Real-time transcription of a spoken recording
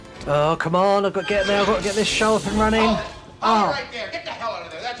Oh, come on, I've got to get there, I've got to get this show up and running. Right there, get the hell out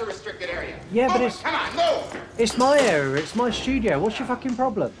of there, that's a restricted area. Yeah, but Move it. Come on, move! it's my area, it's my studio, what's your fucking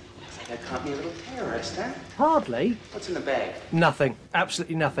problem? Looks like I caught me a little terrorist, huh? Hardly. What's in the bag? Nothing,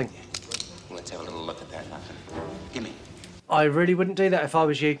 absolutely nothing. Let's have a little look at that nothing. Gimme. I really wouldn't do that if I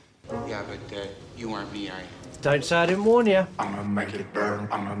was you. Yeah, but you aren't me, are you? Don't say I didn't warn you. I'ma make it burn,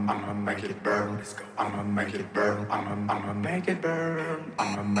 I'ma make it burn, let's go. I'ma make it burn, I'ma make it burn,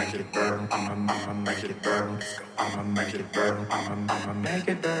 I'ma make it burn, I'ma make it burn, let's go. I'ma make it burn, I'ma make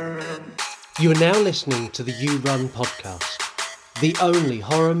it burn. You are now listening to the You Run podcast, the only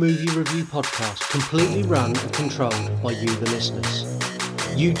horror movie review podcast completely run and controlled by you, the listeners.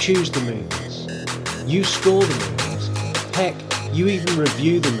 You choose the movies. You score the movies. Heck, you even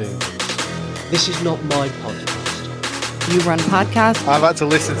review the movies. This is not my podcast. You Run podcast. I've had to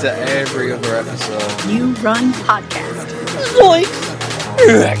listen to every other episode. You Run podcast.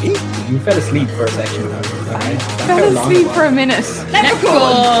 You fell asleep for a second. I fell asleep for a minute. Never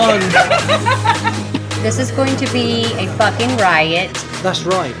go. This is going to be a fucking riot. That's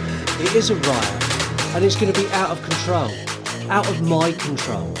right, it is a riot, and it's going to be out of control, out of my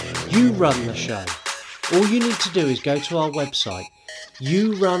control. You run the show. All you need to do is go to our website,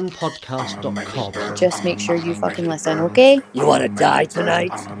 yourunpodcast.com. Just make sure you fucking listen, okay? You want to die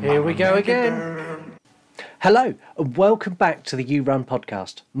tonight? Here we go again. Hello, and welcome back to the You Run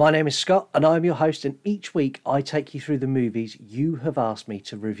podcast. My name is Scott, and I'm your host, and each week I take you through the movies you have asked me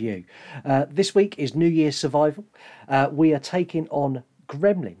to review. This week is New Year's Survival. We are taking on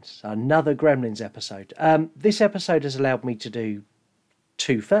Gremlins, another Gremlins episode. This episode has allowed me to do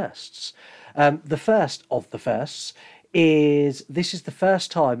two firsts. The first of the firsts is this is the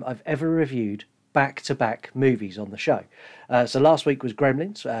first time I've ever reviewed back-to-back movies on the show. So last week was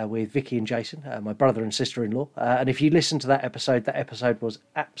Gremlins with Vicky and Jason, my brother and sister-in-law. And if you listen to that episode was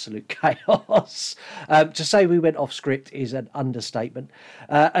absolute chaos. To say we went off script is an understatement.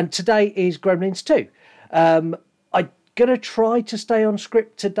 And today is Gremlins 2. I'm going to try to stay on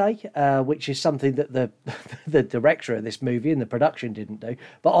script today, which is something that the director of this movie and the production didn't do.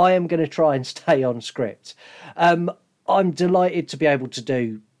 But I am going to try and stay on script. I'm delighted to be able to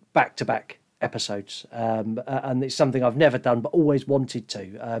do back-to-back episodes, and it's something I've never done but always wanted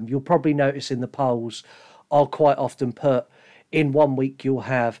to. You'll probably notice in the polls I'll quite often put in 1 week you'll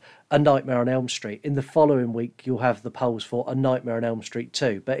have A Nightmare on Elm Street, in the following week you'll have the polls for A Nightmare on Elm Street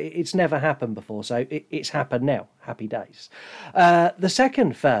 2, but it's never happened before, so it's happened now. Happy days. The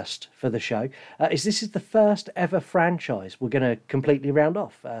second first for the show is this is the first ever franchise we're going to completely round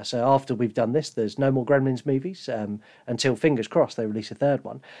off. So after we've done this, there's no more Gremlins movies until, fingers crossed, they release a third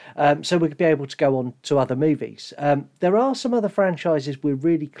one. So we'll be able to go on to other movies. There are some other franchises we're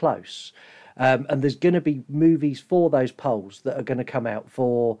really close, and there's going to be movies for those polls that are going to come out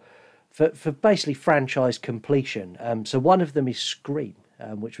for basically franchise completion. So one of them is Scream,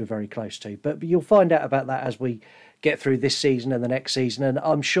 which we're very close to. But you'll find out about that as we get through this season and the next season. And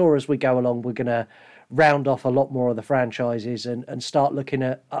I'm sure as we go along, we're going to round off a lot more of the franchises and start looking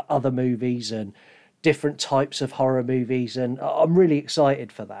at other movies and different types of horror movies. And I'm really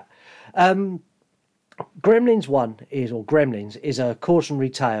excited for that. Gremlins is a cautionary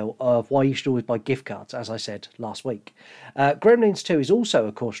tale of why you should always buy gift cards, as I said last week. Gremlins 2 is also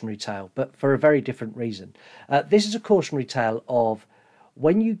a cautionary tale, but for a very different reason. This is a cautionary tale of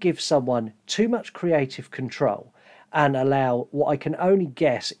when you give someone too much creative control and allow what I can only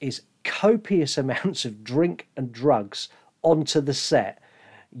guess is copious amounts of drink and drugs onto the set,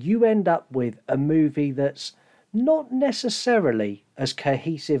 you end up with a movie that's not necessarily as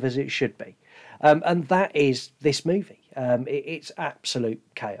cohesive as it should be. And that is this movie. It's absolute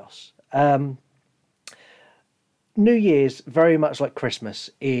chaos. New Year's, very much like Christmas,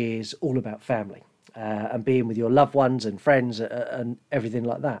 is all about family and being with your loved ones and friends and everything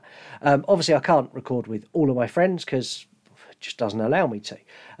like that. Obviously, I can't record with all of my friends because it just doesn't allow me to.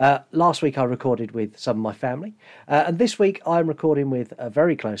 Last week, I recorded with some of my family. And this week, I'm recording with a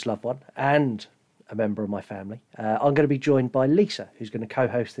very close loved one and a member of my family. I'm going to be joined by Lisa, who's going to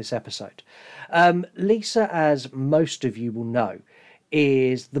co-host this episode. Lisa, as most of you will know,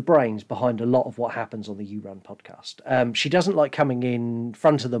 is the brains behind a lot of what happens on the You Run podcast. She doesn't like coming in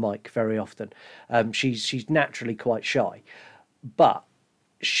front of the mic very often. She's naturally quite shy, but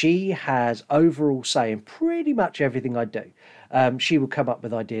she has overall say in pretty much everything I do. She will come up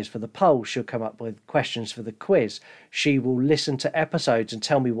with ideas for the poll. She'll come up with questions for the quiz. She will listen to episodes and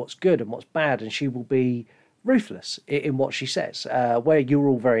tell me what's good and what's bad. And she will be ruthless in what she says. Where you're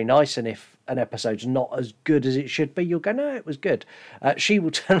all very nice, and if an episode's not as good as it should be, you'll go, no, it was good. She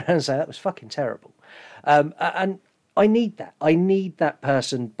will turn around and say, that was fucking terrible. And I need that. I need that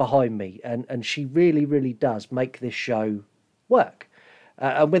person behind me, and she really, really does make this show work.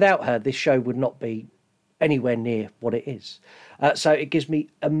 And without her, this show would not be anywhere near what it is. So it gives me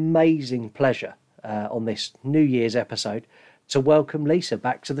amazing pleasure on this New Year's episode to welcome Lisa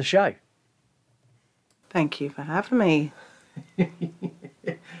back to the show. Thank you for having me.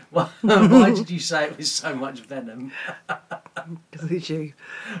 Well, why did you say it with so much venom? Because it's you.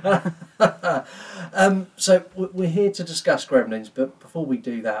 So we're here to discuss Gremlins, but before we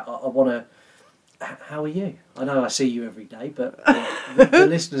do that, I want to... How are you? I know I see you every day, but the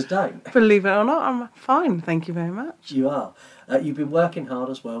listeners don't. Believe it or not, I'm fine. Thank you very much. You are. You've been working hard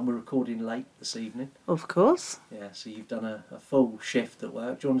as well, and we're recording late this evening. Of course. Yeah, so you've done a full shift at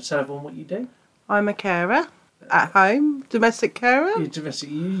work. Do you want to tell everyone what you do? I'm a carer at home, domestic carer.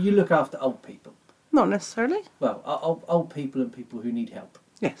 You look after old people. Not necessarily. Well, old people and people who need help.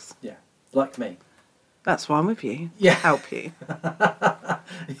 Yes. Yeah, like me. That's why I'm with you. Yeah. To help you.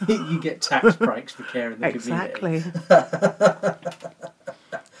 You get tax breaks for caring the Exactly.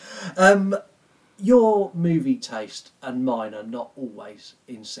 community. Your movie taste and mine are not always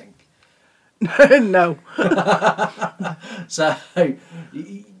in sync. No. So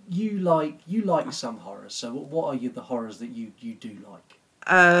you like some horrors. So what are the horrors that you do like?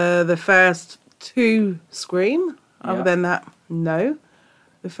 The first 2 Scream. Other Yeah. than that, no.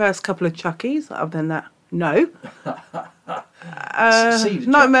 The first couple of Chuckies. Other than that, no. Cedar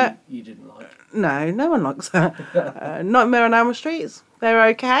Nightmare. Chucky you didn't like. No one likes that. Nightmare on Elm Street. They're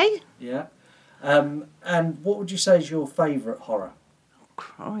okay. Yeah. And what would you say is your favourite horror?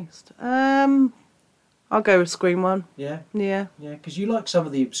 Christ. I'll go with Scream 1. Yeah. Yeah. Yeah, because you like some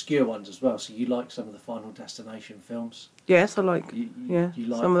of the obscure ones as well. So you like some of the Final Destination films. Yes, I like. You like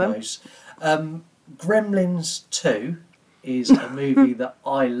some of them. those. Gremlins 2 is a movie that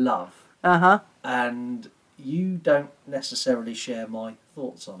I love. And you don't necessarily share my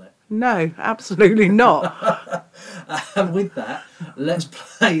thoughts on it. No, absolutely not. And with that, let's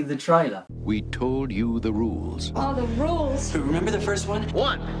play the trailer. We told you the rules, Oh, the rules. Remember the first one?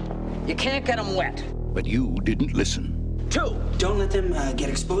 1, you can't get them wet. but you didn't listen. 2, Don't let them get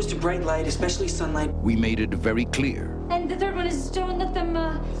exposed to bright light, especially sunlight. We made it very clear, And the third one is don't let them,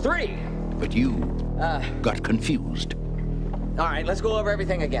 3. but you got confused. All right, let's go over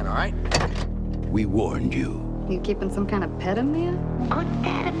everything again, all right? We warned you. You keeping some kind of pet in there? Could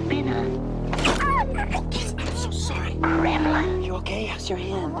that have been a... I'm so sorry. gremlin? You okay? How's your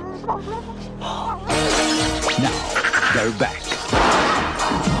hand? Now, they're back.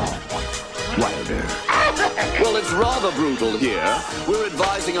 Wilder. Well, it's rather brutal here. We're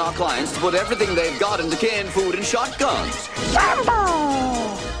advising our clients to put everything they've got into canned food and shotguns.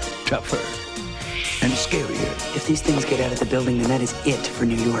 Tougher. And scarier. If these things get out of the building, then that is it for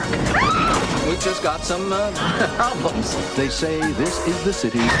New York. We've just got some problems. They say this is the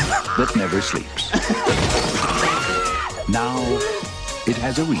city that never sleeps. Now, it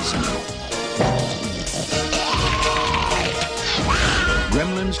has a reason.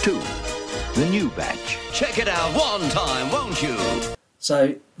 Gremlins 2, the new batch. Check it out one time, won't you?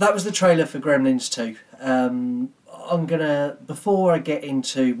 So that was the trailer for Gremlins 2. I'm gonna, before I get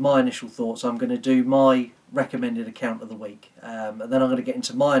into my initial thoughts, I'm gonna do my recommended account of the week, and then I'm gonna get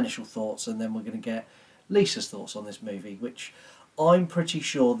into my initial thoughts, and then we're gonna get Lisa's thoughts on this movie, which I'm pretty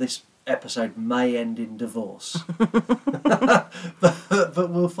sure this episode may end in divorce, but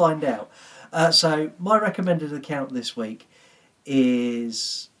we'll find out. So my recommended account this week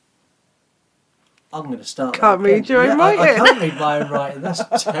is... I'm going to start. Can't read your own writing. I can't read my own writing.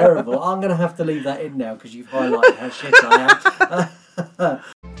 That's terrible. I'm going to have to leave that in now because you've highlighted how shit I am.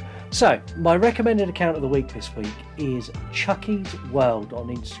 So, my recommended account of the week this week is Chucky's World on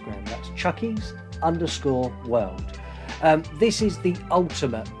Instagram. That's Chucky's_world. This is the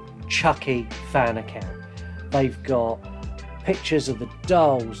ultimate Chucky fan account. They've got pictures of the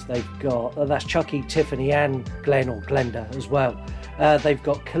dolls. They've got, that's Chucky, Tiffany and Glenn or Glenda as well. They've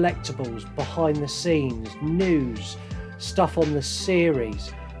got collectibles, behind the scenes, news, stuff on the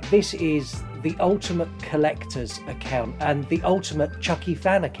series. This is the ultimate collector's account and the ultimate Chucky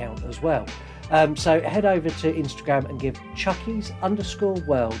fan account as well. So head over to Instagram and give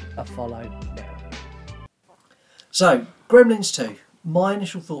Chucky's_world a follow now. So, Gremlins 2. My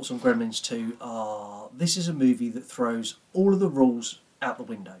initial thoughts on Gremlins 2 are, this is a movie that throws all of the rules out the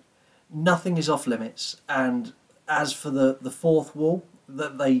window. Nothing is off limits, and as for the fourth wall,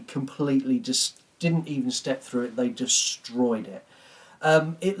 that they completely just didn't even step through it, they destroyed it.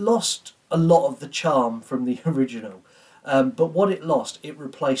 It lost a lot of the charm from the original, but what it lost, it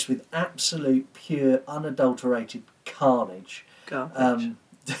replaced with absolute, pure, unadulterated carnage. Garbage.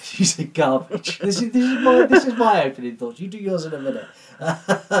 You said garbage. This is my opening thoughts. You do yours in a minute.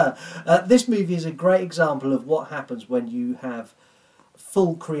 This movie is a great example of what happens when you have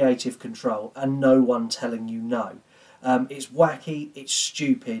full creative control and no one telling you no. It's wacky, it's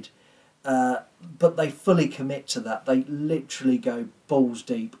stupid, but they fully commit to that. They literally go balls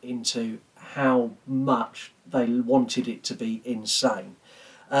deep into how much they wanted it to be insane.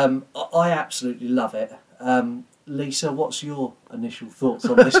 I absolutely love it. Lisa, what's your initial thoughts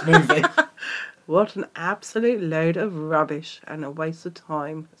on this movie? What an absolute load of rubbish and a waste of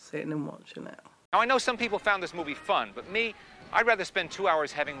time sitting and watching it. Now, I know some people found this movie fun, but me, I'd rather spend 2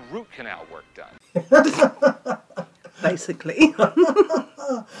 hours having root canal work done. Basically.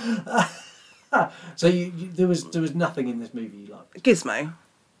 So there was nothing in this movie you liked? Gizmo.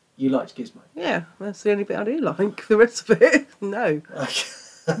 You liked Gizmo? Yeah, that's the only bit I do like. The rest of it, no.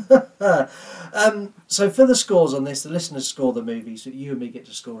 So for the scores on this, the listeners score the movie, so you and me get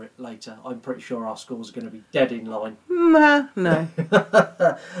to score it later. I'm pretty sure our scores are going to be dead in line. Nah, no.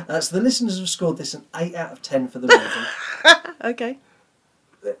 So the listeners have scored this an 8 out of 10 for the movie. Okay.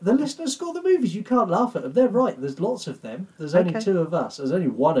 The listeners score the movies. You can't laugh at them. They're right. There's lots of them. There's only 2 of us. There's only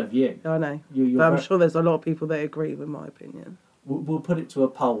 1 of you. I know. But I'm sure there's a lot of people that agree with my opinion. We'll put it to a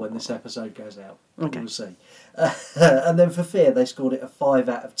poll when this episode goes out. Okay. We'll see. And then for Fear, they scored it a 5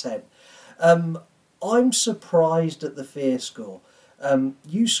 out of 10. I'm surprised at the Fear score.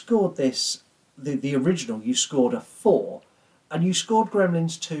 You scored this, the original, you scored a 4, and you scored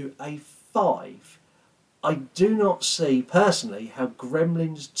Gremlins 2 a 5. I do not see, personally, how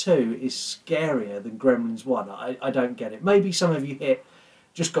Gremlins 2 is scarier than Gremlins 1. I don't get it. Maybe some of you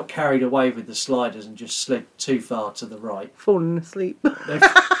just got carried away with the sliders and just slid too far to the right. Falling asleep. No,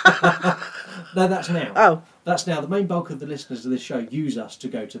 that's now. Oh. That's now. The main bulk of the listeners of this show use us to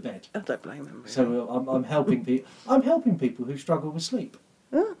go to bed. I don't blame them. Really. So I'm helping people. I'm helping people who struggle with sleep.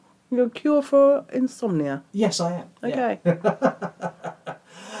 Oh, you're a cure for insomnia. Yes, I am. Okay. Yeah.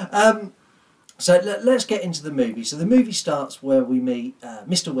 So let's get into the movie. So the movie starts where we meet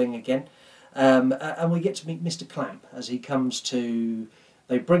Mr. Wing again, and we get to meet Mr. Clamp as he comes to.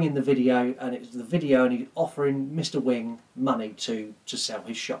 They bring in the video, and it's the video, and he's offering Mr. Wing money to sell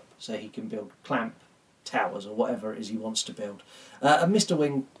his shop so he can build clamp towers or whatever it is he wants to build. And Mr.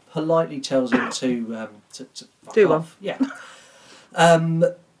 Wing politely tells him to fuck do off. Yeah.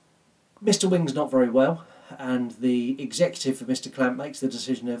 Mr. Wing's not very well, and the executive for Mr. Clamp makes the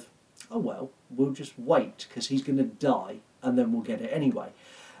decision of, oh well, we'll just wait because he's going to die, and then we'll get it anyway.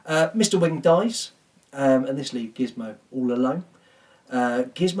 Mr. Wing dies, and this leaves Gizmo all alone.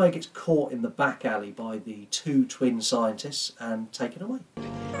 Gizmo gets caught in the back alley by the 2 twin scientists and taken away.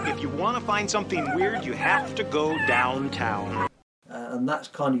 If you want to find something weird, you have to go downtown. And that's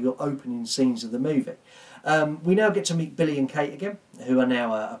kind of your opening scenes of the movie. We now get to meet Billy and Kate again, who are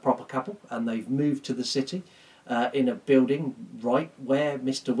now a proper couple, and they've moved to the city in a building right where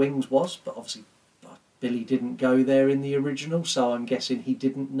Mr. Wings was, but obviously Billy didn't go there in the original, so I'm guessing he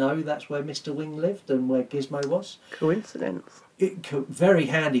didn't know that's where Mr. Wing lived and where Gizmo was. Coincidence. Very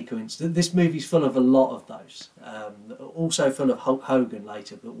handy coincidence. This movie's full of a lot of those. Also full of Hulk Hogan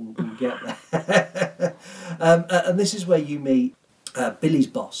later, but we'll get there. And this is where you meet Billy's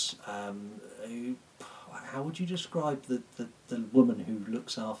boss. How would you describe the woman who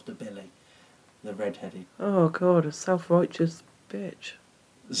looks after Billy? The red-headed. Oh God, a self-righteous bitch.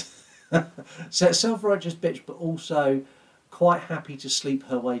 So self-righteous bitch, but also quite happy to sleep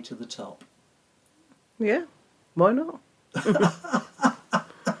her way to the top. Yeah, why not?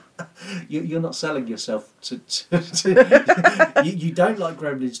 You're not selling yourself to you don't like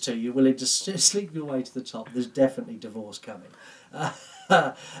Gremlins 2. You're willing to sleep your way to the top. There's definitely divorce coming.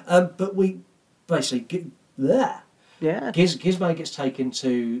 But we basically there. Yeah. Gizmo gets taken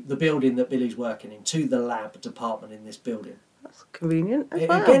to the building that Billy's working in, to the lab department in this building. That's convenient as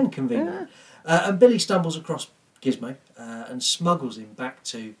well. Again, convenient. Yeah. And Billy stumbles across Gizmo and smuggles him back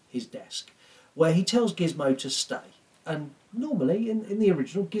to his desk, where he tells Gizmo to stay. And normally, in the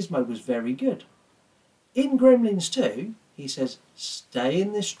original, Gizmo was very good. In Gremlins 2, he says, stay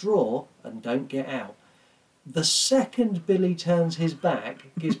in this drawer and don't get out. The second Billy turns his back,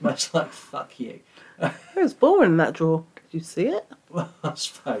 Gizmo's like, fuck you. It was boring in that drawer. Did you see it? Well, I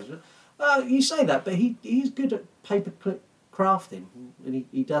suppose. You say that, but he's good at paperclip crafting, and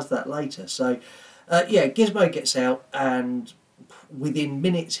he does that later. So, Gizmo gets out, and within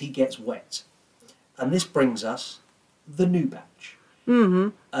minutes he gets wet. And this brings us the new batch.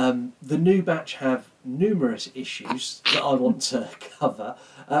 Mm-hmm. The new batch have numerous issues that I want to cover.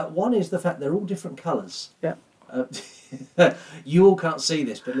 One is the fact they're all different colours. Yeah. You all can't see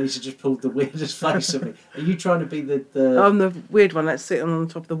this, but Lisa just pulled the weirdest face at me. Are you trying to be the... I'm the weird one that's sitting on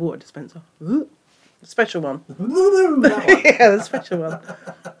top of the water dispenser. The special one. That one. Yeah, the special one.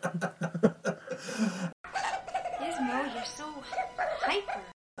 Gizmo, you're so hyper.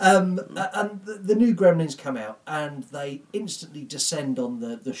 And the new Gremlins come out, and they instantly descend on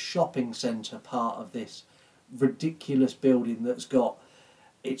the shopping centre part of this ridiculous building that's got...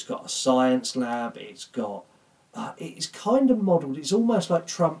 It's got a science lab, it's got... it's kind of modelled, it's almost like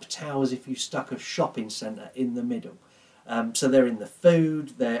Trump Towers if you stuck a shopping centre in the middle. So they're in the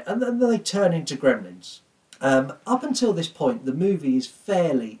food, and then they turn into Gremlins. Up until this point, the movie is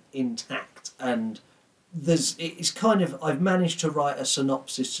fairly intact, and it's kind of... I've managed to write a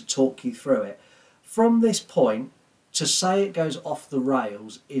synopsis to talk you through it. From this point, to say it goes off the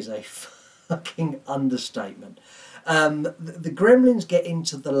rails is a fucking understatement. The Gremlins get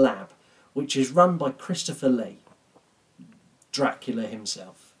into the lab, which is run by Christopher Lee, Dracula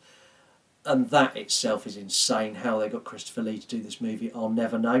himself. And that itself is insane, how they got Christopher Lee to do this movie, I'll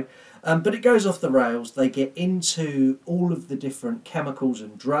never know. But it goes off the rails. They get into all of the different chemicals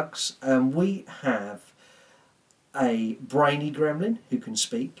and drugs. We have a brainy gremlin who can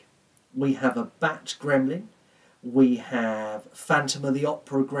speak. We have a bat gremlin. We have Phantom of the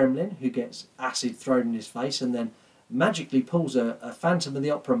Opera gremlin who gets acid thrown in his face and then magically pulls a Phantom of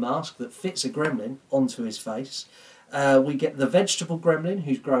the Opera mask that fits a gremlin onto his face. We get the vegetable gremlin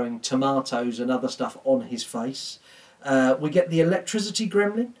who's growing tomatoes and other stuff on his face. We get the electricity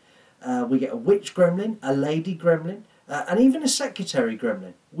gremlin. We get a witch gremlin, a lady gremlin, and even a secretary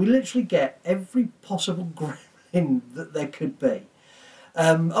gremlin. We literally get every possible gremlin that there could be.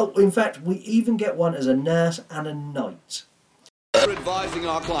 In fact, we even get one as a nurse and a knight. We're advising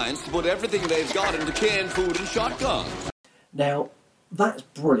our clients to put everything they've got into canned food and shotguns. Now, that's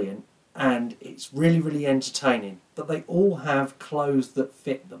brilliant, and it's really, really entertaining, but they all have clothes that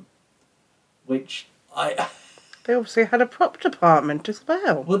fit them, which They obviously had a prop department as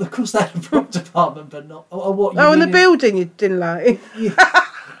well. Well, of course they had a prop department, but not... what? In the building you didn't like? Yeah.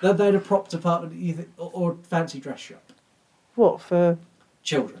 They had a prop department or a fancy dress shop. What, for...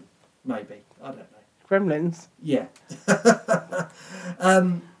 Children, maybe. I don't know. Gremlins? Yeah. The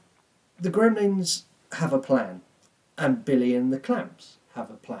Gremlins have a plan, and Billy and the Clamps have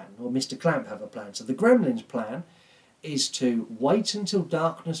a plan, or Mr. Clamp have a plan. So the Gremlins' plan is to wait until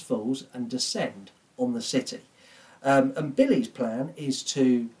darkness falls and descend on the city. And Billy's plan is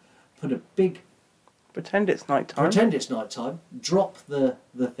to put a big... Pretend it's night time. Drop the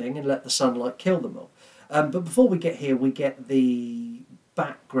thing and let the sunlight kill them all. But before we get here, we get the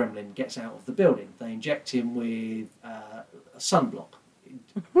Bat Gremlin gets out of the building. They inject him with a sunblock.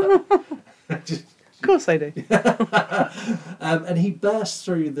 Of course they do. And he bursts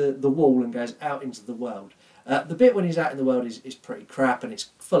through the wall and goes out into the world. The bit when he's out in the world is pretty crap, and it's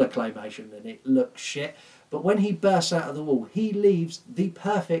full of claymation and it looks shit. But when he bursts out of the wall, he leaves the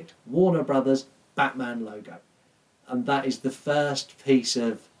perfect Warner Brothers Batman logo. And that is the first piece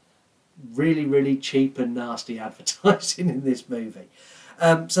of really, really cheap and nasty advertising in this movie.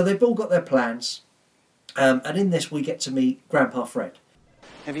 So they've all got their plans. And in this we get to meet Grandpa Fred.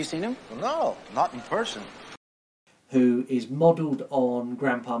 Have you seen him? No, not in person. Who is modelled on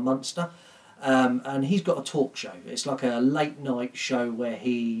Grandpa Munster. And he's got a talk show. It's like a late night show where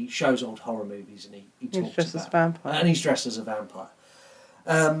he shows old horror movies and he talks he's dressed as a vampire. And he's dressed as a vampire.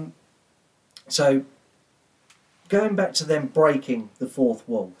 So going back to them breaking the fourth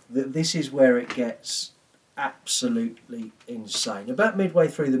wall, this is where it gets absolutely insane. About midway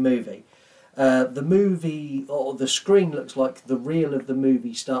through the movie, or the screen looks like the reel of the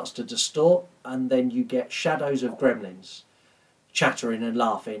movie starts to distort, and then you get shadows of gremlins chattering and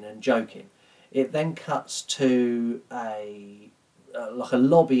laughing and joking. It then cuts to like a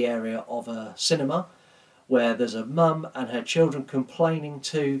lobby area of a cinema where there's a mum and her children complaining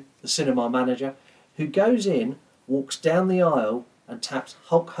to the cinema manager, who goes in, walks down the aisle and taps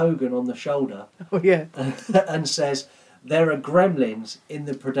Hulk Hogan on the shoulder. Oh, yeah. And says, there are gremlins in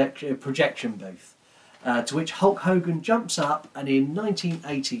the projection booth. To which Hulk Hogan jumps up and in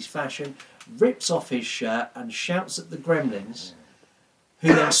 1980s fashion rips off his shirt and shouts at the gremlins,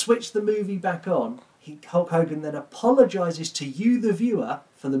 who then switch the movie back on. Hulk Hogan then apologises to you, the viewer,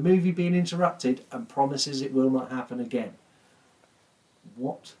 for the movie being interrupted and promises it will not happen again.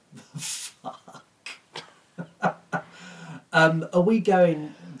 What the fuck? Are we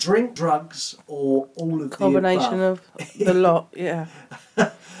going drink, drugs, or all of the combination above? Of the lot, yeah.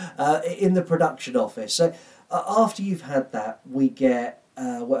 In the production office. So after you've had that, we get...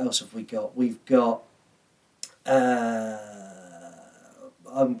 what else have we got? We've got...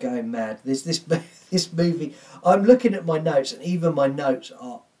 I'm going mad. This movie. I'm looking at my notes, and even my notes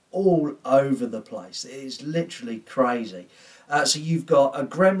are all over the place. It is literally crazy. So you've got a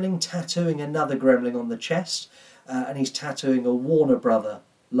gremlin tattooing another gremlin on the chest, and he's tattooing a Warner Brother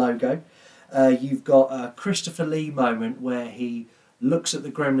logo. You've got a Christopher Lee moment where he looks at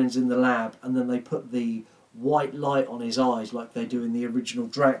the gremlins in the lab, and then they put the white light on his eyes like they do in the original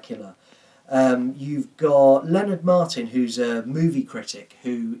Dracula. You've got Leonard Martin, who's a movie critic,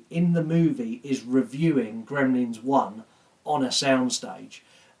 who in the movie is reviewing Gremlins 1 on a soundstage,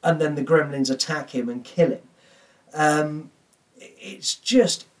 and then the gremlins attack him and kill him. It's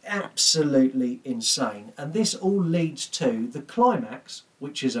just absolutely insane. And this all leads to the climax,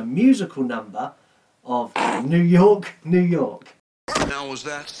 which is a musical number of New York, New York. Now, was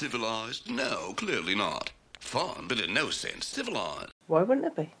that civilized? No, clearly not. Fun, but in no sense civilized. Why wouldn't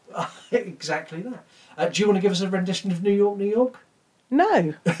it be? Exactly that. Do you want to give us a rendition of New York, New York?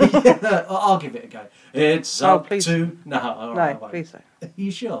 No. Yeah, I'll give it a go. It's up please. to... No, all right, No, please don't. Are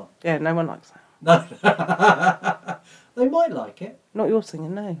you sure? Yeah, no one likes that. No. They might like it. Not your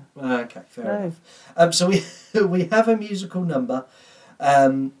singing, no. Okay, fair enough. So we have a musical number.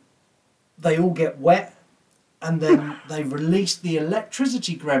 They all get wet, and then they release the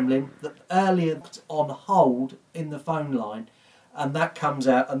electricity gremlin that earlier was on hold in the phone line, and that comes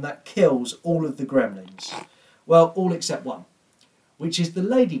out and that kills all of the gremlins. Well, all except one, which is the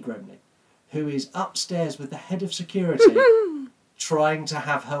lady gremlin, who is upstairs with the head of security trying to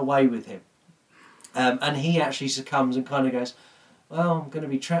have her way with him. And he actually succumbs and kind of goes, well, I'm going to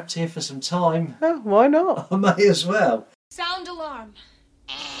be trapped here for some time. Oh, why not? I may as well. Sound alarm.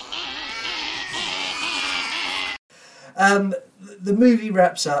 The movie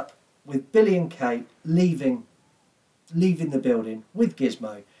wraps up with Billy and Kate leaving the building with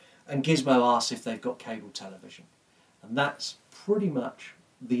Gizmo, and Gizmo asks if they've got cable television. And that's pretty much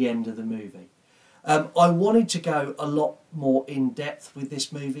the end of the movie. I wanted to go a lot more in depth with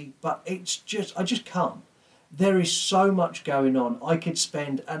this movie, but I just can't. There is so much going on. I could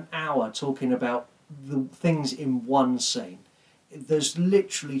spend an hour talking about the things in one scene. There's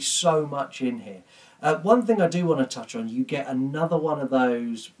literally so much in here. One thing I do want to touch on, you get another one of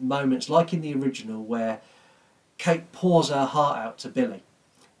those moments, like in the original, where Kate pours her heart out to Billy.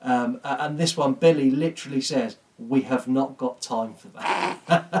 And this one, Billy literally says, we have not got time for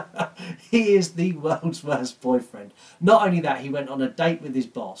that. He is the world's worst boyfriend. Not only that, he went on a date with his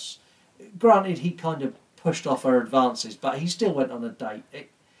boss. Granted, he kind of pushed off her advances, but he still went on a date.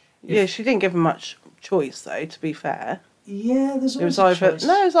 Yeah, she didn't give him much choice, though, to be fair. Yeah, there's always it was a choice.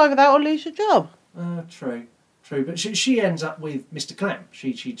 No, it's either that or lose your job. True. But she ends up with Mr. Clamp.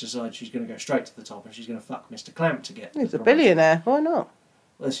 She decides she's going to go straight to the top and she's going to fuck Mr. Clamp to get... He's a billionaire. Why not?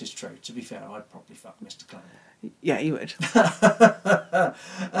 Well, this is true. To be fair, I'd probably fuck Mr. Clamp. Yeah, you would.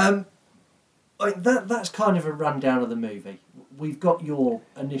 That's kind of a rundown of the movie. We've got your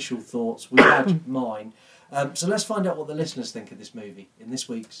initial thoughts. We've had mine. So let's find out what the listeners think of this movie in this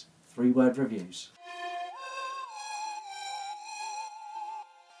week's 3-word reviews.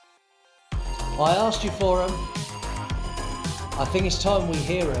 I asked you for them. I think it's time we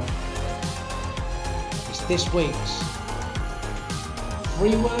hear them. It's this week's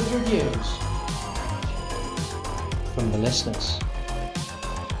 3-word reviews from the listeners.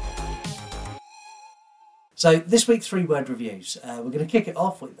 So this week's 3-word reviews, we're going to kick it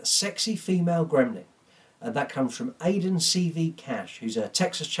off with a sexy female gremlin. That comes from Aidan CV Cash, who's a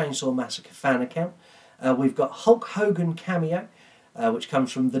Texas Chainsaw Massacre fan account. We've got Hulk Hogan cameo, which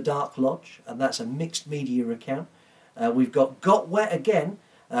comes from The Dark Lodge, and that's a mixed media account. We've got Wet Again,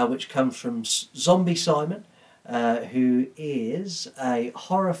 which comes from Zombie Simon, who is a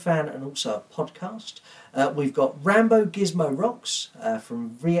horror fan and also a podcast. We've got Rambo Gizmo Rocks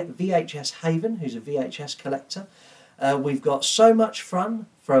from VHS Haven, who's a VHS collector. We've got So Much Fun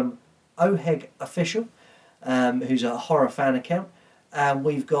from Oheg Official, who's a horror fan account. And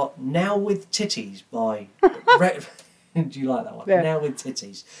we've got Now With Titties by... Do you like that one? Yeah. Now With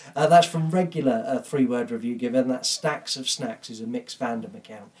Titties. That's from regular 3-word review given. That's Stacks of Snacks, who's a mixed fandom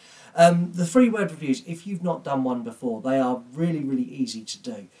account. The 3-word reviews, if you've not done one before, they are really, really easy to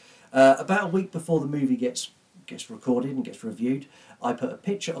do. About a week before the movie gets recorded and gets reviewed, I put a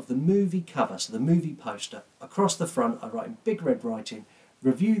picture of the movie cover, so the movie poster, across the front. I write in big red writing,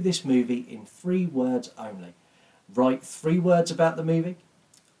 review this movie in 3 words only. Write 3 words about the movie.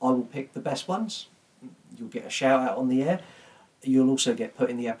 I will pick the best ones. You'll get a shout out on the air. You'll also get put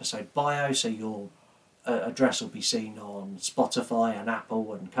in the episode bio, so your address will be seen on Spotify and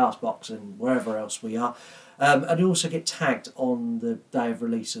Apple and Castbox and wherever else we are. And you'll also get tagged on the day of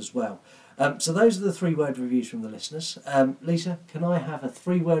release as well. So those are the 3-word reviews from the listeners. Lisa, can I have a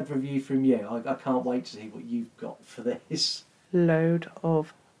 3-word review from you? I can't wait to see what you've got for this. Load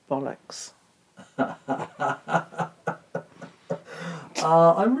of bollocks. I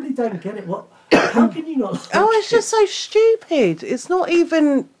really don't get it. What? How can you not like it's just so stupid. It's not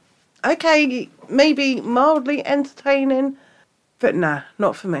even... Okay, maybe mildly entertaining, but nah,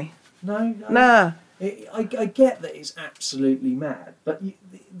 not for me. No? Nah. I get that it's absolutely mad, but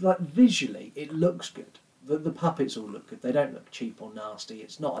visually it looks good. The puppets all look good. They don't look cheap or nasty.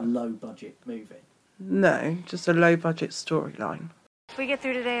 It's not a low-budget movie. No, just a low-budget storyline. If we get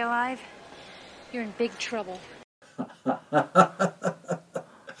through today alive, you're in big trouble.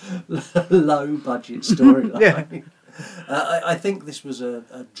 Low-budget storyline. Yeah. I think this was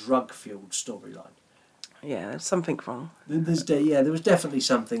a drug-fueled storyline. Yeah, there's something wrong. There was definitely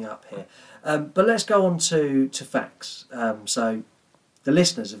something up here. But let's go on to facts. So the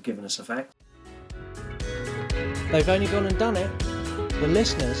listeners have given us a fact. They've only gone and done it. The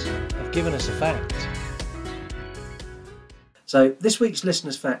listeners have given us a fact. So this week's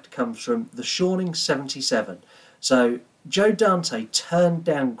listener's fact comes from the Shawning 77. So Joe Dante turned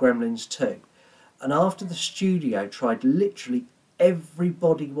down Gremlins 2, and after the studio tried literally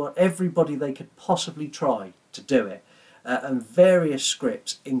everybody they could possibly try to do it, and various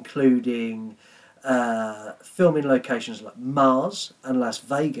scripts, including filming locations like Mars and Las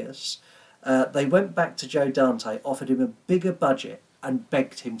Vegas, they went back to Joe Dante, offered him a bigger budget, and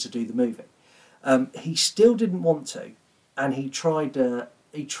begged him to do the movie. He still didn't want to, and he tried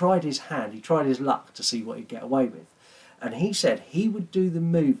his hand, he tried his luck to see what he'd get away with. And he said he would do the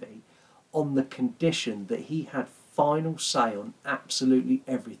movie on the condition that he had final say on absolutely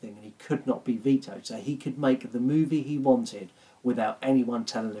everything, and he could not be vetoed, so he could make the movie he wanted without anyone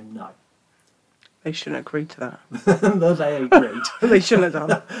telling him no. They shouldn't agree to that. No, they agreed. They shouldn't have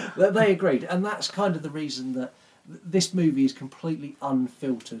done. They agreed, and that's kind of the reason that this movie is completely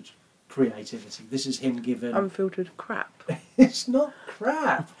unfiltered creativity. This is him given... Unfiltered crap. It's not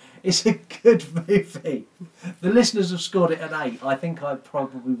crap. It's a good movie. The listeners have scored it an 8. I think I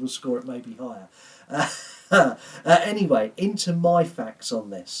probably will score it maybe higher. Anyway, into my facts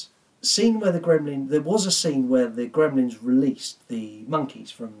on this. There was a scene where the Gremlins released the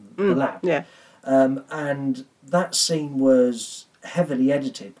monkeys from the lab. Yeah. And that scene was heavily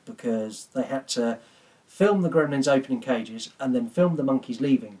edited because they had to film the Gremlins opening cages and then film the monkeys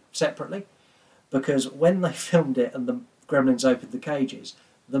leaving separately, because when they filmed it and the Gremlins opened the cages,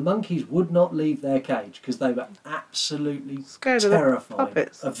 the monkeys would not leave their cage because they were absolutely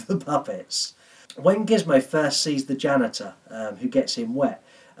terrified of the puppets. When Gizmo first sees the janitor who gets him wet,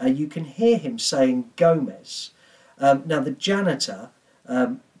 you can hear him saying Gomez. Now the janitor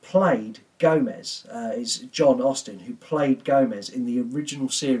played Gomez, is John Austin, who played Gomez in the original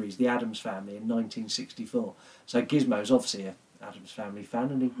series, The Addams Family, in 1964. So Gizmo's obviously an Addams Family fan,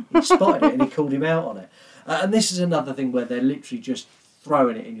 and he spotted it and he called him out on it. And this is another thing where they're literally just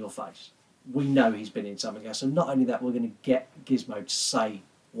throwing it in your face. We know he's been in something else, and not only that, we're going to get Gizmo to say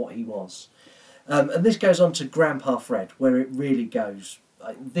what he was. And this goes on to Grandpa Fred, where it really goes.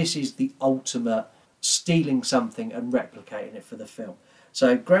 This is the ultimate stealing something and replicating it for the film.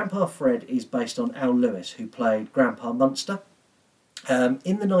 So Grandpa Fred is based on Al Lewis, who played Grandpa Munster. In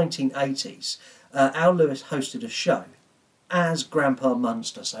the 1980s, Al Lewis hosted a show as Grandpa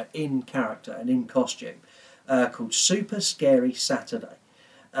Munster, so in character and in costume, called Super Scary Saturday.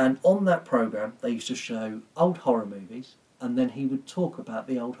 And on that programme, they used to show old horror movies, and then he would talk about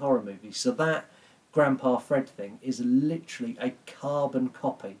the old horror movies. So that Grandpa Fred thing is literally a carbon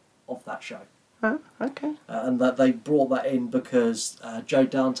copy of that show. Oh, okay. And that they brought that in because Joe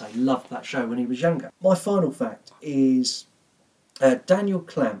Dante loved that show when he was younger. My final fact is Daniel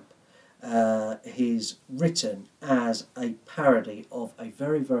Clamp is written as a parody of a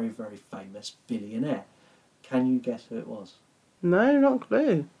very, very, very famous billionaire. Can you guess who it was? No, not a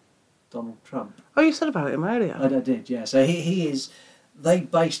clue. Donald Trump. Oh, you said about him earlier. I did, yeah. So he is... They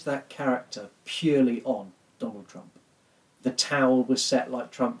based that character purely on Donald Trump. The towel was set like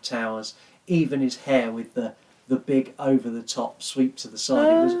Trump towers. Even his hair with the big over-the-top sweep to the side.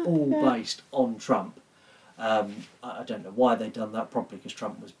 It was all based on Trump. I don't know why they'd done that, probably because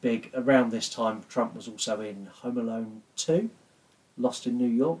Trump was big. Around this time, Trump was also in Home Alone 2, Lost in New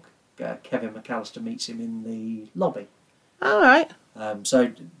York. Kevin McAllister meets him in the lobby. All right.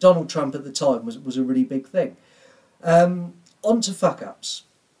 So Donald Trump at the time was a really big thing. On to fuck-ups.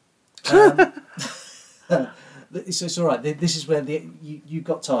 It's all right. This is where you've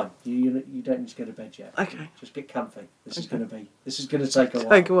got time. You don't need to go to bed yet. Okay. Just get comfy. This is going to take a while.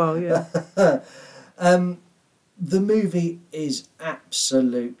 Take a while, yeah. The movie is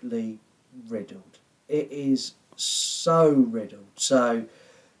absolutely riddled. It is so riddled. So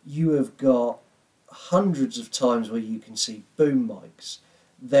you have got hundreds of times where you can see boom mics.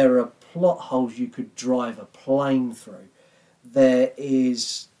 There are plot holes you could drive a plane through. There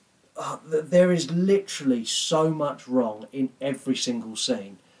is literally so much wrong in every single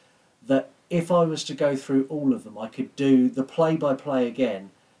scene that if I was to go through all of them, I could do the play-by-play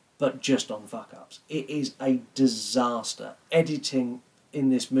again, but just on fuck-ups. It is a disaster. Editing in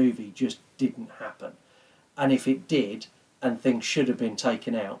this movie just didn't happen. And if it did, and things should have been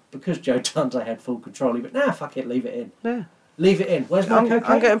taken out, because Joe Dante had full control, he went, nah, fuck it, leave it in. Yeah. Leave it in. Where's my cocaine?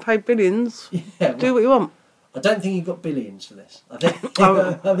 I'm getting paid billions. Yeah, do what you want. I don't think he got billions for this. I think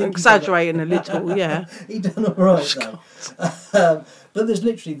I'm exaggerating a little, yeah. He done all right, though. But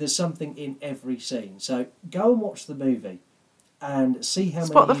there's something in every scene. So go and watch the movie and see how many...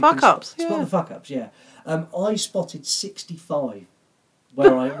 Spot the fuck-ups. Spot the fuck-ups, yeah. I spotted 65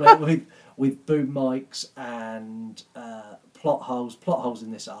 where I went with boom mics and plot holes. Plot holes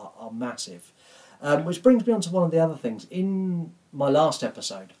in this are massive. Which brings me on to one of the other things. In my last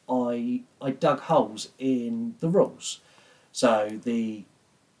episode, I dug holes in the rules. So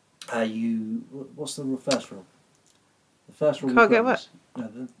what's the first rule? The first rule. Can't get wet.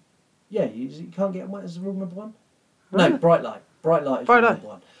 No, you can't get wet as rule number one. No, bright light. Bright light is rule number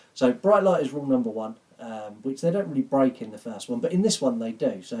one. So bright light is rule number one, which they don't really break in the first one, but in this one they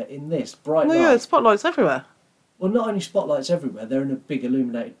do. So in this bright light. Yeah, spotlights everywhere. Well, not only spotlights everywhere, they're in a big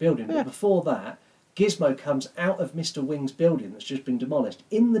illuminated building. Yeah. But before that, Gizmo comes out of Mr. Wing's building that's just been demolished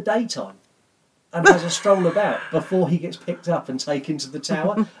in the daytime and has a stroll about before he gets picked up and taken to the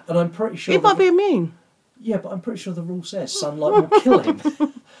tower. And I'm pretty sure... He might be immune. Yeah, but I'm pretty sure the rule says sunlight will kill him.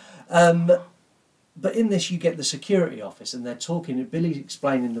 But in this, you get the security office, and they're talking... Billy's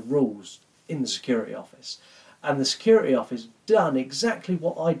explaining the rules in the security office. And the security office done exactly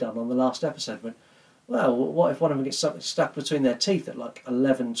what I done on the last episode. Went, well, what if one of them gets something stuck between their teeth at like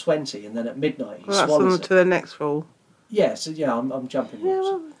 11:20 and then at midnight he swallows it? To the next rule. Yeah, so yeah, I'm jumping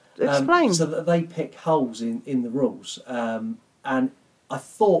rules. Well, explain. So that they pick holes in the rules. And I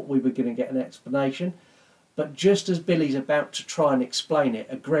thought we were going to get an explanation, but just as Billy's about to try and explain it,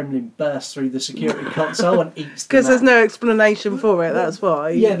 a gremlin bursts through the security console and eats the Because there's no explanation for it, that's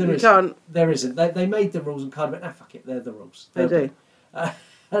why. Yeah, there isn't. There isn't. They made the rules and kind of went, fuck it, they're the rules. They do.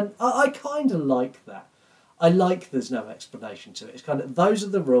 And I kind of like that. I like there's no explanation to it. It's kind of, those are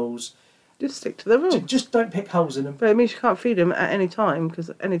the rules. Just stick to the rules. Just don't pick holes in them. But it means you can't feed them at any time, because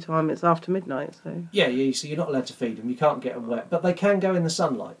at any time it's after midnight. So yeah, so you're not allowed to feed them. You can't get them wet. But they can go in the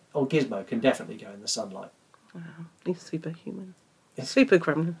sunlight. Or Gizmo can definitely go in the sunlight. Wow, he's superhuman. Super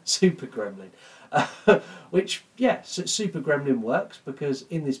gremlin. Super gremlin. Which, yeah, Super Gremlin works because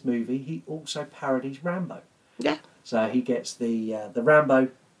in this movie he also parodies Rambo. Yeah. So he gets the Rambo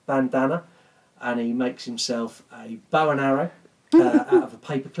bandana and he makes himself a bow and arrow out of a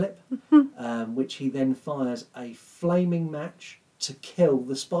paperclip, which he then fires a flaming match to kill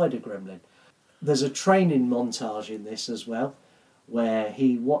the spider gremlin. There's a training montage in this as well, where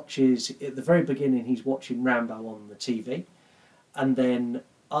he watches, at the very beginning he's watching Rambo on the TV, and then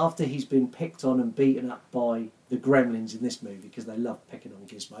after he's been picked on and beaten up by the gremlins in this movie, because they love picking on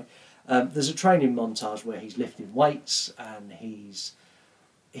Gizmo, there's a training montage where he's lifting weights and he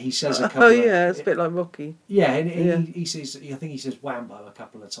says a couple it's a bit like Rocky. Yeah, and he says, I think he says Wambo a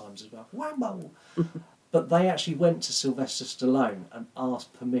couple of times as well. Wambo! But they actually went to Sylvester Stallone and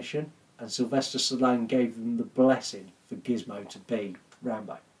asked permission, and Sylvester Stallone gave them the blessing for Gizmo to be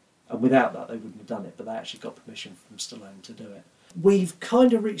Rambo. And without that, they wouldn't have done it, but they actually got permission from Stallone to do it. We've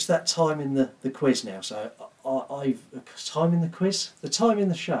kind of reached that time in the quiz now, so time in the quiz? The time in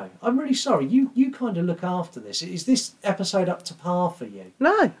the show. I'm really sorry, you kind of look after this. Is this episode up to par for you?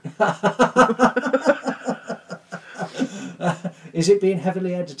 No. Is it being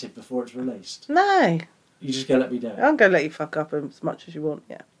heavily edited before it's released? No. You just going to let me do it? I'm going to let you fuck up as much as you want,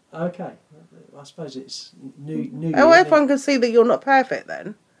 yeah. Okay. I suppose it's new. Oh, everyone can see that you're not perfect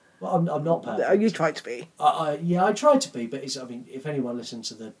then. Well, I'm not perfect. Oh, you tried to be. I tried to be, but if anyone listened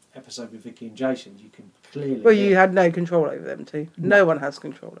to the episode with Vicky and Jason, you can clearly... Well, you had no control over them too. No one has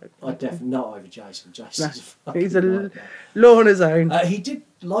control over them. I definitely not over Jason. Jason's he's a law on his own. He did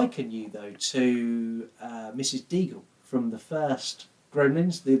liken you, though, to Mrs. Deagle from the first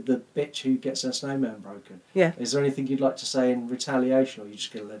Gremlins, the bitch who gets her snowman broken. Yeah. Is there anything you'd like to say in retaliation, or are you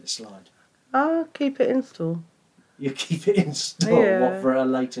just going to let it slide? I'll keep it in store. You keep it in store, yeah. What, for a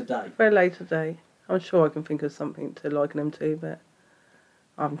later date? For a later date. I'm sure I can think of something to liken him to, but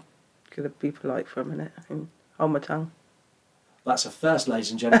I'm going to be polite for a minute and hold my tongue. That's a first, ladies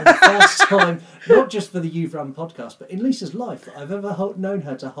and gentlemen. First time, not just for the You've Run podcast, but in Lisa's life that I've ever known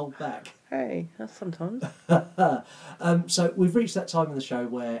her to hold back. Hey, that's sometimes. So we've reached that time in the show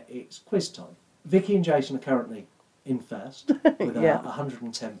where it's quiz time. Vicky and Jason are currently in first with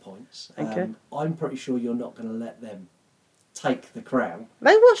 110 points. Okay. I'm pretty sure you're not going to let them take the crown.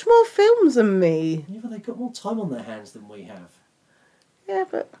 They watch more films than me. Yeah, but they've got more time on their hands than we have. Yeah,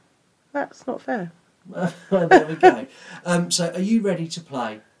 but that's not fair. Well, there we go. So are you ready to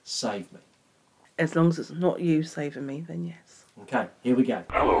play Save Me? As long as it's not you saving me, then yes. Okay, here we go.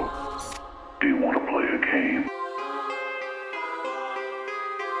 Hello. Do you want to play a game?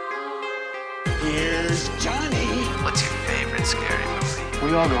 Here's Johnny. What's your favorite scary movie?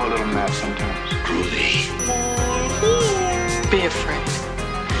 We all go a little mad sometimes. Groovy. Be afraid.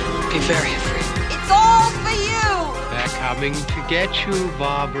 Be very afraid. It's all for you! They're coming to get you,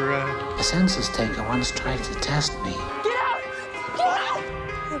 Barbara. A census taker once tried to test me. Get out! Get out!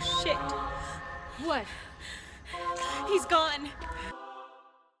 Oh, shit. What? He's gone.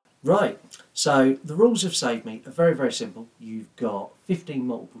 Right, so the rules of Save Me are very, very simple. You've got 15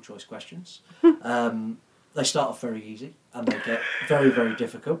 multiple choice questions. They start off very easy and they get very, very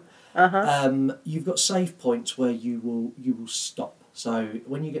difficult. You've got save points where you will stop. So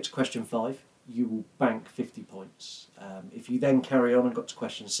when you get to question 5, you will bank 50 points. If you then carry on and got to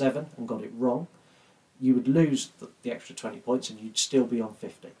question 7 and got it wrong, you would lose the extra 20 points and you'd still be on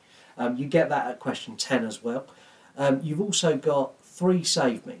 50. You get that at question 10 as well. You've also got 3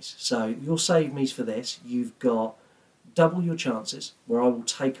 save me's. So your save me's for this, you've got double your chances, where I will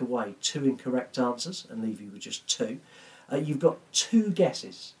take away 2 incorrect answers and leave you with just 2. You've got 2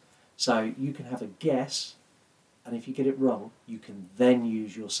 guesses. So you can have a guess, and if you get it wrong, you can then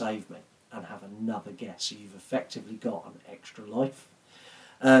use your save me and have another guess. So you've effectively got an extra life.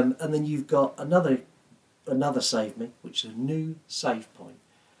 And then you've got another save me, which is a new save point.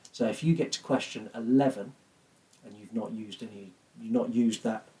 So if you get to question 11 and you've not used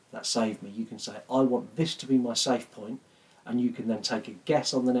that save me, you can say, I want this to be my save point, and you can then take a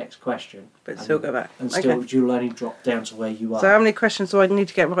guess on the next question. But still go back. And still, you'll only drop down to where you are. So how many questions do I need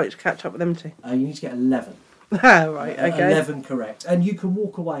to get right to catch up with them two? You need to get 11. Right, okay. 11 correct. And you can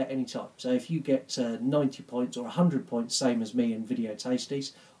walk away at any time. So if you get 90 points or 100 points, same as me in Video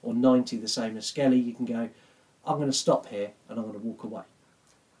Tasties, or 90 the same as Skelly, you can go, I'm going to stop here and I'm going to walk away.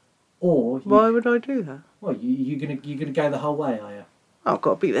 Or why would I do that? Well, you're gonna go the whole way, are you? I've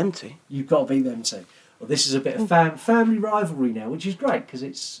got to beat them two. You've got to beat them two. Well, this is a bit of family rivalry now, which is great because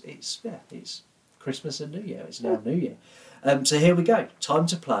it's Christmas and New Year. It's now New Year. So here we go. Time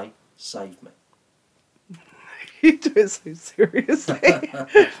to play Save Me. You do it so seriously.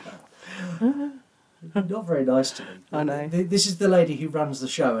 Not very nice to me. I know. This is the lady who runs the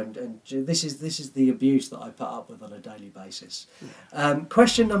show, and this is the abuse that I put up with on a daily basis.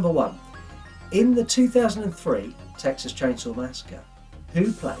 Question number 1. In the 2003 Texas Chainsaw Massacre,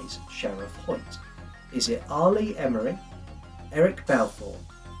 who plays Sheriff Hoyt? Is it Arlie Emery, Eric Balfour,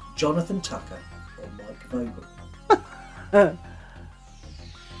 Jonathan Tucker, or Mike Vogel?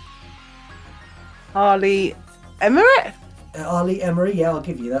 Arlie Emery? Arlie Emery, yeah, I'll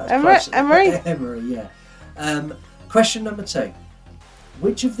give you that. Emery? Emery, yeah. Question number 2.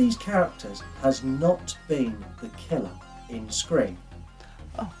 Which of these characters has not been the killer in Scream?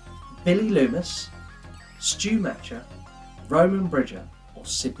 Oh. Billy Loomis, Stu Matcher, Roman Bridger, or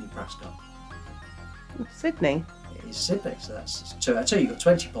Sidney Prescott? Sydney. It is Sydney, so that's 2 out of 2. You've got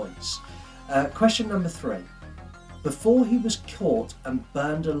 20 points. Question number 3. Before he was caught and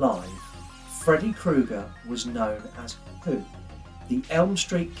burned alive, Freddy Krueger was known as who? The Elm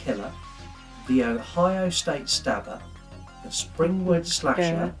Street Killer, the Ohio State Stabber, the Springwood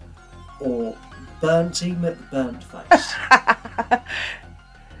Slasher, or Burnty McBurntface?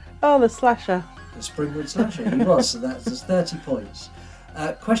 Oh, the Slasher. The Springwood Slasher, he was, so that's 30 points.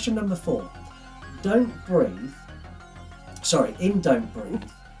 Question number 4. In Don't Breathe,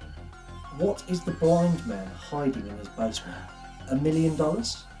 what is the blind man hiding in his basement? $1 million?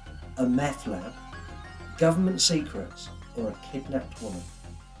 A meth lab? Government secrets? Or a kidnapped woman?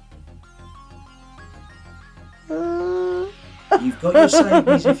 You've got your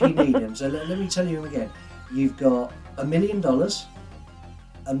savings if you need them, so let me tell you them again. You've got $1 million,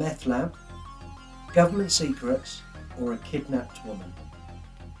 a meth lab, government secrets, or a kidnapped woman.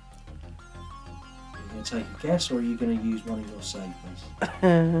 Are you going to take a guess, or are you going to use one of your savings?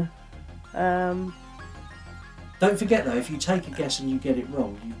 Don't forget though, if you take a guess and you get it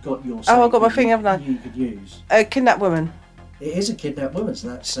wrong, you've got your savings. Oh, I've got my thing, haven't I? You could use. A kidnapped woman. It is a kidnapped woman,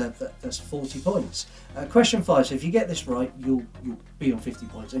 so that's 40 points. Question 5. So if you get this right, you'll be on 50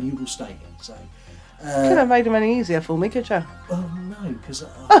 points, and you will stay here. So, Could have made them any easier for me, could you? Well, no, because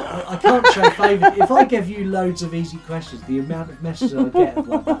I can't show favour. If I give you loads of easy questions, the amount of messages I get of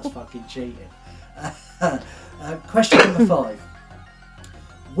like, that's fucking cheating. Question number 5.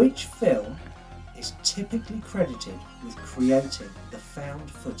 Which film is typically credited with creating the found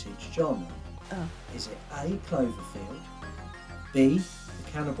footage genre? Oh. Is it A, Cloverfield, B,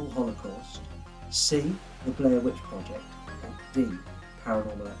 The Cannibal Holocaust, C, The Blair Witch Project, or D,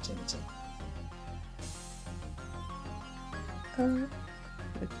 Paranormal Activity?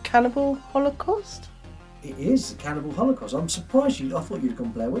 The Cannibal Holocaust? It is The Cannibal Holocaust. I'm surprised I thought you'd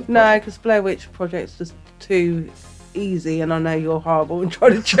gone Blair Witch Project. No, because Blair Witch Project's just too easy, and I know you're horrible and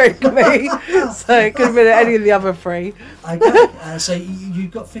trying to trick me. So it could have been any of the other 3. Okay, so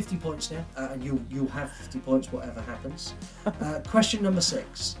you've got 50 points now, and you'll have 50 points whatever happens. Question number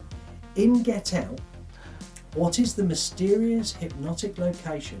 6. In Get Out, what is the mysterious hypnotic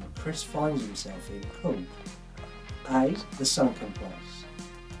location Chris finds himself in called? A, the sunken place,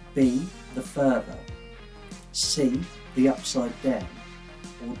 B, the further, C, the upside down,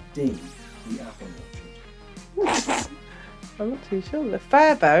 or D, the apple orchard? I'm not too sure. The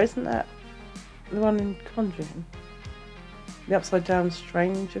Fairbow, isn't that the one in Conjuring? The upside down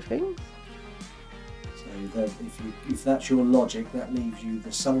Stranger Things? So if that's your logic, that leaves you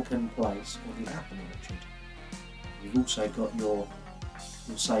the sunken place or the apple orchard. You've also got your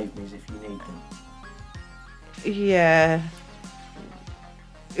save me's if you need them. Yeah.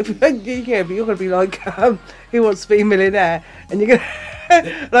 Yeah, but you're going to be like, Who Wants to Be a Millionaire? And you're going to...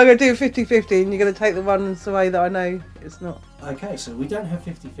 I'm going to do 50-50 and you're going to take the ones away that I know it's not. Okay, so we don't have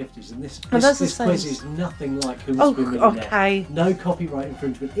 50-50s, and this quiz is nothing like Who Wants to Be a Millionaire. Okay. No copyright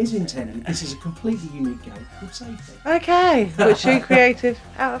infringement is intended. This is a completely unique game called Safety. Okay, which you created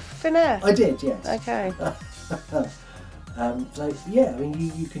out of thin air. I did, yes. Okay. So yeah, I mean,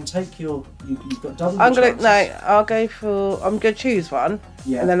 you can take you've got double. I'm gonna choose one.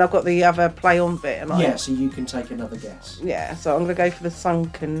 Yeah. And then I've got the other play on bit. Yeah, so you can take another guess. Yeah, so I'm gonna go for the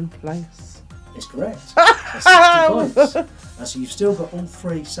sunken place. It's correct. That's 60 points. So you've still got all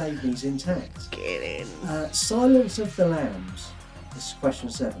 3 save me's intact. Get in. Silence of the Lambs. This is question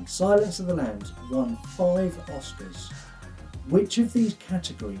 7. Silence of the Lambs won 5 Oscars. Which of these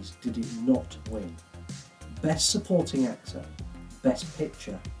categories did it not win? Best Supporting Actor, Best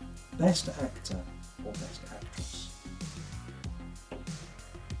Picture, Best Actor, or Best Actress?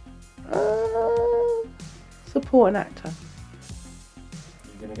 Supporting actor.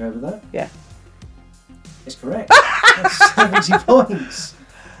 You going to go with that? Yeah. It's correct. That's 70 points.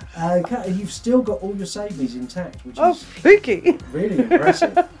 Okay, and you've still got all your save me's intact, which is fluky. Really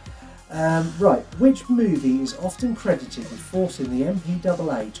impressive. Right, which movie is often credited with forcing the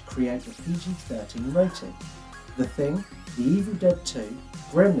MPAA to create the PG-13 rating? The Thing, The Evil Dead 2,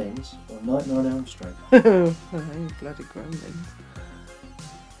 Gremlins, or Nightmare on Elm Street? Bloody Gremlins.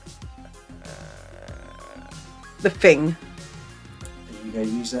 The Thing. Are you going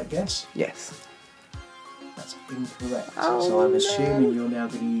to use that guess? Yes. That's incorrect. So I'm assuming you're now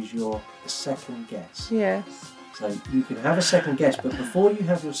going to use your second guess. Yes. So you can have a second guess, but before you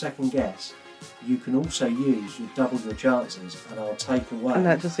have your second guess, you can also double your chances, and I'll take away. And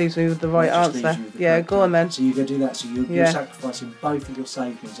that just leaves me with the right answer. Yeah, go on then. So you're going to do that. So you're sacrificing both of your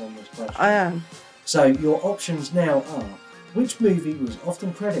savings on this question. I am. So your options now are: which movie was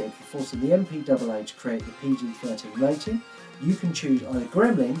often credited for forcing the MPAA to create the PG-13 rating? You can choose either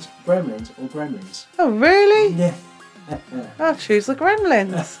Gremlins, or Gremlins. Oh, really? Yeah. I'll choose the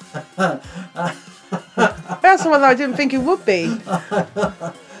Gremlins. That's the one that I didn't think it would be.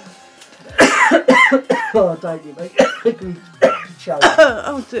 Oh, don't you make me choke.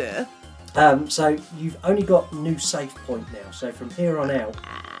 Oh dear. So you've only got new safe point now. So from here on out,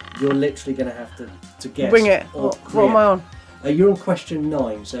 you're literally going to have to guess. Bring it. What am I on? You're on question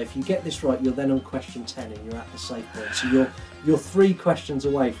 9. So if you get this right, you're then on question 10, and you're at the safe point. So you're 3 questions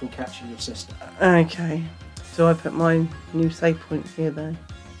away from catching your sister. Okay. So I put my new save point here though.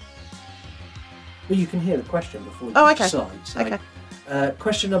 Well, you can hear the question before you decide. So, okay.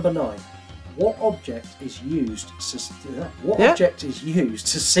 Question number 9. What object is used to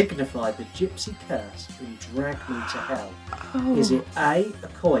signify the gypsy curse in Drag Me to Hell? Oh. Is it A, a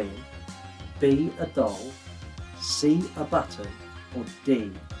coin, B, a doll, C, a button, or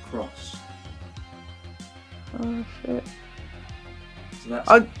D, a cross? Oh shit. So that's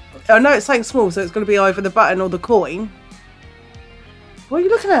I know it's something small, so it's going to be either the button or the coin. What are you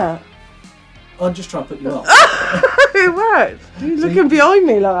looking at? I'm just trying to put you off. It worked. You're looking behind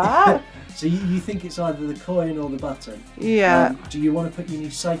me like that. So you think it's either the coin or the button? Yeah. Do you want to put your new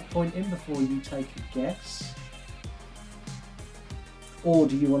safe point in before you take a guess? Or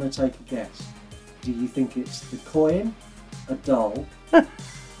do you want to take a guess? Do you think it's the coin, a doll, the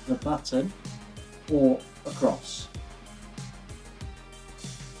button, or a cross?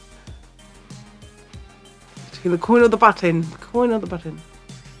 The coin or the button? The coin or the button?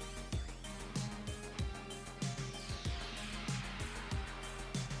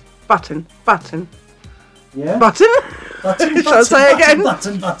 Button. Yeah? Button? Button, Shall I say it again?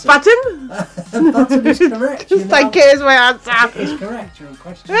 Button. Button? Button is correct. Just take it as my answer. It is correct. You're on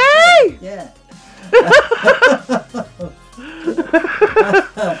question. Hey! 10. Yeah.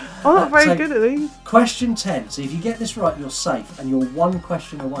 I'm not very good at these. Question 10. So if you get this right, you're safe, and you're one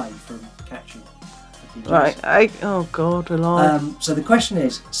question away from catching. Right. Oh God, alive. So the question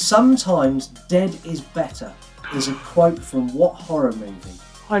is: sometimes dead is better. Is a quote from what horror movie?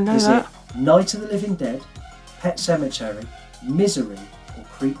 I know is that. It Night of the Living Dead, Pet Sematary, Misery, or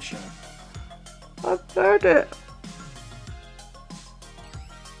Creepshow? I've heard it.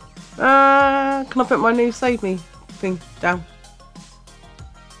 Can I put my new Save Me thing down?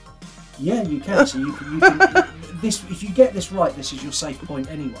 Yeah, you can. So you can this. If you get this right, this is your safe point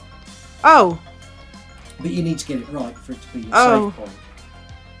anyway. Oh. But you need to get it right for it to be your safe point.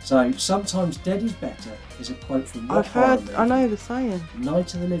 So sometimes dead is better is a quote from what horror movie? I know the saying.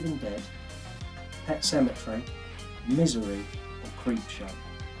 Night of the Living Dead, Pet Sematary, Misery, or Creepshow?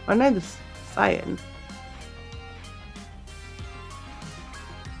 I know the saying.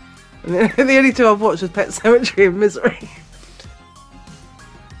 And the only two I've watched is Pet Sematary and Misery.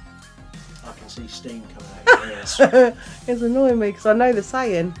 I can see steam coming out of your ears. It's annoying me because I know the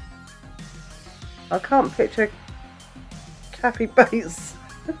saying. I can't picture Kathy Bates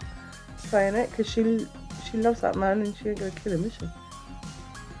saying it because she loves that man and she ain't going to kill him, is she?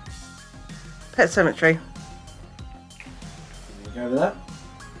 Pet Sematary. You go with that?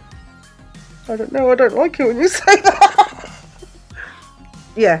 I don't know, I don't like it when you say that.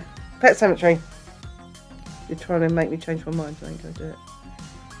 Yeah, Pet Sematary. You're trying to make me change my mind, so I ain't going to do it.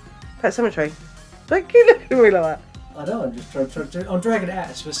 Pet Sematary. Don't keep looking at me like that. I know, I'm just trying I'm dragging it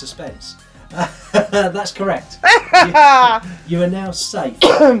out for suspense. That's correct. You are now safe.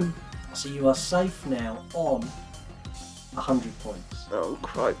 So you are safe now on 100 points. Oh,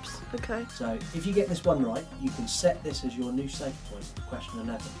 cripes. Okay. So if you get this one right, you can set this as your new safe point, question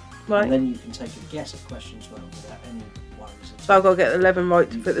 11. Right. And then you can take a guess at question 12 without any worries. So I've got to get 11 right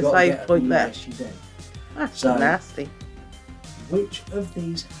to put the save point there. Yes, you do. That's so, nasty. Which of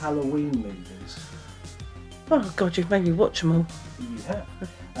these Halloween movies? Oh, God, you've made me watch them all. You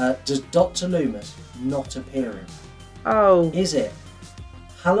have. Does Dr. Loomis not appear in? Oh. Is it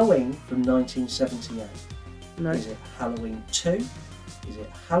Halloween from 1978? No. Is it Halloween 2? Is it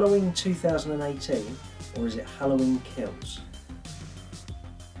Halloween 2018? Or is it Halloween Kills?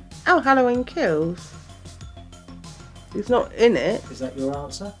 Oh, Halloween Kills? He's not in it. Is that your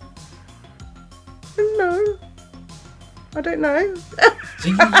answer? No. I don't know. So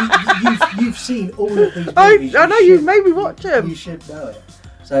you've seen all of these movies. I know, you've made me watch them. You should know it.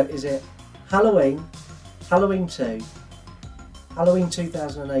 So is it Halloween, Halloween 2, Halloween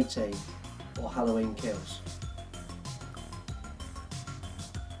 2018, or Halloween Kills?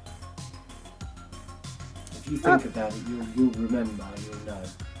 If you think about it, you'll remember, you'll know.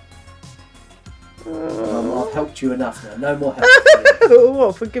 I've helped you enough now. No more help.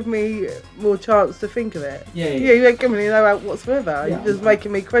 What, for giving me more chance to think of it? Yeah, you ain't giving me no help whatsoever. Yeah, You're just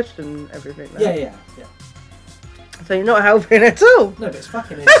making me question everything now. Yeah. So you're not helping at all. No, but it's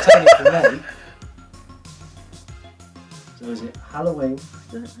fucking entertaining for me. So is it Halloween,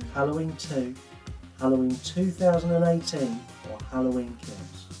 Halloween 2, Halloween 2018, or Halloween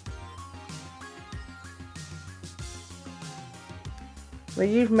Kills? Well,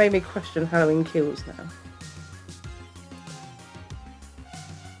 you've made me question Halloween Kills now.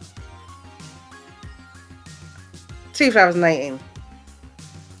 $2018.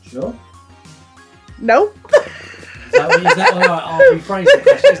 Sure. No. Is that what I'll rephrase the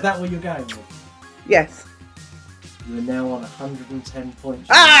question. Is that what you're going with? Yes. You are now on 110 points.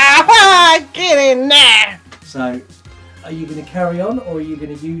 Get in there! So, are you going to carry on, or are you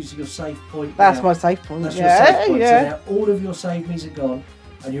going to use your safe point? That's now? my safe point. That's your safe point. So now all of your save me's are gone,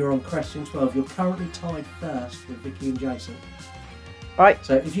 and you're on question 12. You're currently tied first with Vicky and Jason. Right.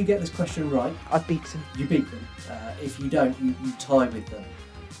 So if you get this question right, I beat them. You beat them. If you don't, you tie with them.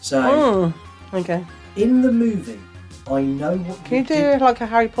 So, okay. In the movie, I know what. Can you do like a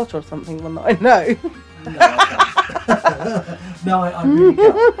Harry Potter or something, one that I know? No, I can't. No, I really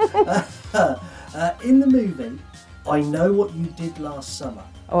can't. In the movie, I know what you did last summer.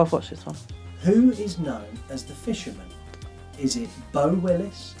 Oh, I've watched this one. Who is known as the fisherman? Is it Bo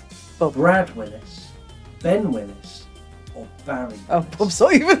Willis, Brad Willis, Ben Willis, or Barry Willis? Oh, Bob's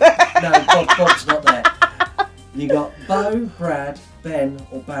not even there. No, Bob's not there. You got Bo, Brad, Ben,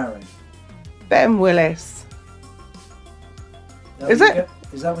 or Barry? Ben Willis. Is it?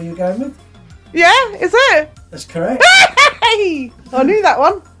 Is that what you're going with? Yeah, is it? That's correct. Hey! I knew that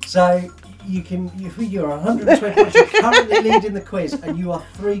one. So you're 120 points. You're currently leading the quiz, and you are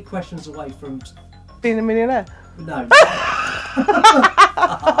 3 questions away from being a millionaire. No.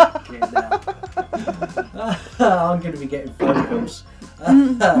 I'm going to be getting phone calls.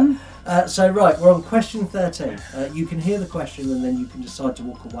 So right, we're on question 13. You can hear the question and then you can decide to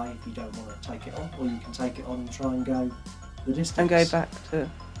walk away if you don't want to take it on, or you can take it on and try and go the distance. And go back to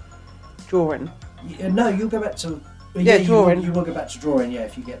drawing. No, you'll go back to... drawing. You will go back to drawing,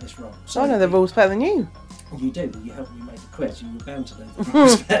 if you get this wrong. So I know the rules better than you. You do, but you helped me make the quiz. You were bound to know the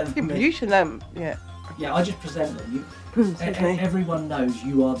rules better than me. You should know, yeah. Yeah, I just present them. Everyone knows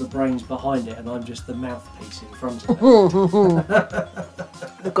you are the brains behind it, and I'm just the mouthpiece in front of it.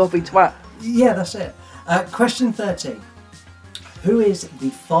 The gobby twat. Yeah, that's it. Question 13. Who is the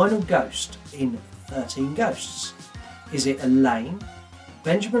final ghost in 13 Ghosts? Is it Elaine,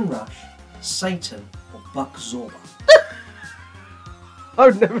 Benjamin Rush, Satan, or Buck Zorba?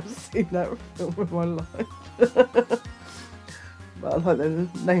 I've never seen that film in my life. But I like the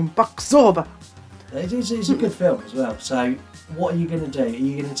name Buck Zorba. It's a good film as well. So, what are you going to do? Are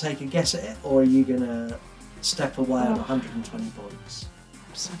you going to take a guess at it, or are you going to step away on 120 points?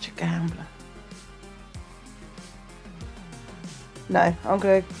 I'm such a gambler. No, I'm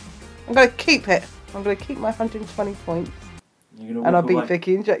going to keep it. I'm going to keep my 120 points. And I beat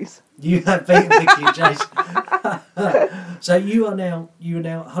Vicky and Jace. You have beaten Vicky and Jace. So you are now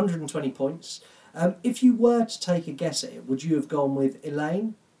 120 points. If you were to take a guess at it, would you have gone with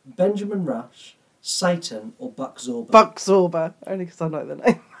Elaine, Benjamin Rush, Satan, or Buck Zorba? Buck Zorba, only because I like the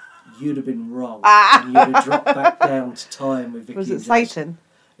name. You'd have been wrong. And you'd have dropped back down to time with Vicky. Was it and Jace. Satan?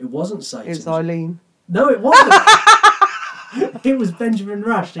 It wasn't Satan. It was Eileen. No, it wasn't. It was Benjamin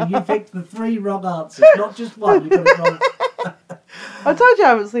Rush, and you picked the 3 wrong answers, not just one. You got it wrong. I told you I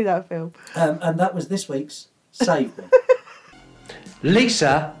haven't seen that film. And that was this week's Save Me.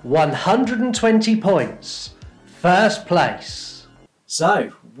 Lisa, 120 points. First place.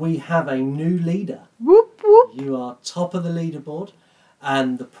 So, we have a new leader. Whoop, whoop. You are top of the leaderboard,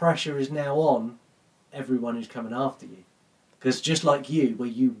 and the pressure is now on everyone who's coming after you. Because just like you, where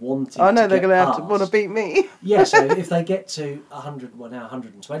you wanted I know to they're get going to past, have to want to beat me. Yeah, so if they get to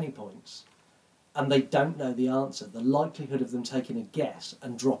 120 points, and they don't know the answer, the likelihood of them taking a guess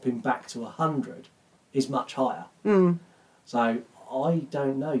and dropping back to 100 is much higher. Mm. So I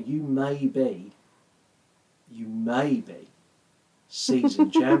don't know. You may be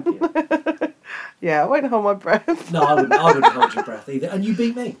season champion. Yeah, I won't hold my breath. No, I wouldn't hold your breath either. And you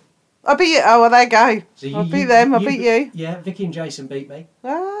beat me. I beat you. Oh, well, there you go. So I beat them. I beat you. Yeah, Vicky and Jason beat me.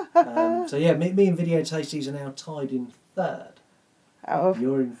 So yeah, me and Video Tasties are now tied in 3rd.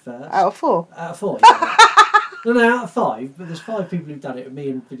 You're in 1st. Out of 4? Out of 4. Yeah. No, out of 5. But there's 5 people who've done it, and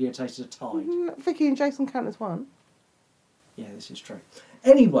me and Video Tasties are tied. Vicky and Jason count as 1. Yeah, this is true.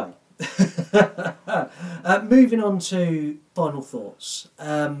 Anyway, moving on to final thoughts.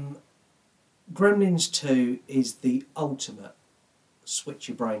 Gremlins 2 is the ultimate switch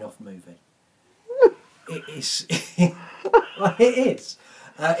your brain off movie. It is. Well, it is.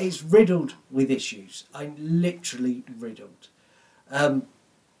 It's riddled with issues. I'm literally riddled. But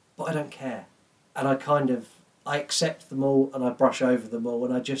I don't care. And I accept them all and I brush over them all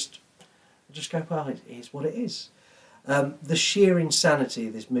and I just go, well, it is what it is. The sheer insanity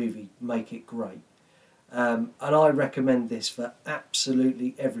of this movie make it great. And I recommend this for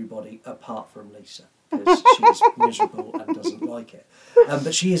absolutely everybody apart from Lisa, because she's miserable and doesn't like it.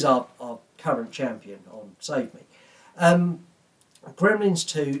 But she is our current champion on Save Me. Gremlins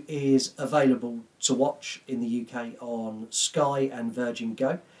 2 is available to watch in the UK on Sky and Virgin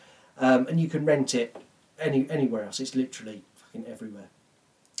Go. And you can rent it anywhere else. It's literally fucking everywhere.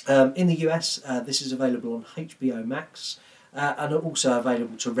 In the US, this is available on HBO Max and also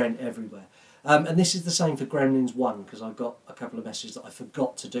available to rent everywhere. And this is the same for Gremlins 1, because I got a couple of messages that I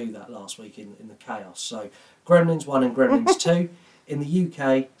forgot to do that last week in the chaos. So Gremlins 1 and Gremlins 2 in the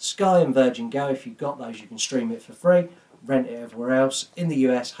UK, Sky and Virgin Go. If you've got those, you can stream it for free, rent it everywhere else. In the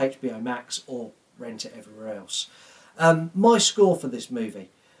US, HBO Max, or rent it everywhere else. My score for this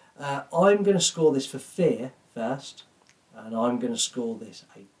movie, I'm going to score this for fear first, and I'm going to score this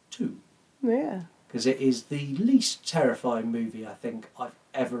a 2. Yeah. Because it is the least terrifying movie I think I've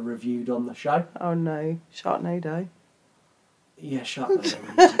ever reviewed on the show. Oh no, Sharknado. Yeah, Sharknado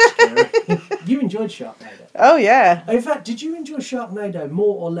was scary. You enjoyed Sharknado. Oh yeah. In fact, did you enjoy Sharknado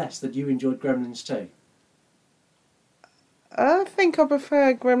more or less than you enjoyed Gremlins 2? I think I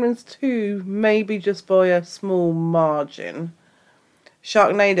prefer Gremlins 2, maybe just by a small margin.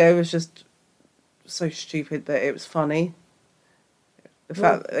 Sharknado was just so stupid that it was funny. The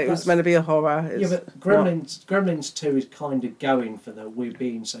fact that it was meant to be a horror. Yeah, but Gremlins 2 is kind of going for the we're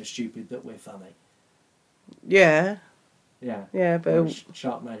being so stupid that we're funny. Yeah. Yeah. Yeah, but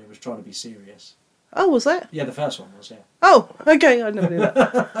Sharknado was trying to be serious. Oh, was it? Yeah, the first one was, yeah. Oh, okay, I never knew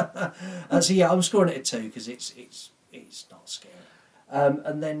that. So yeah, I'm scoring it a 2 because it's not scary.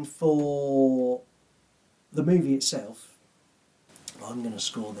 And then for the movie itself, I'm going to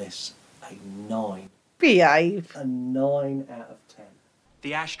score this a 9. Behave. A 9 out of 10.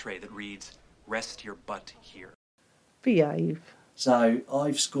 The ashtray that reads, "Rest your butt here." Behave. So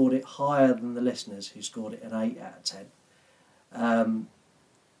I've scored it higher than the listeners who scored it an 8 out of 10.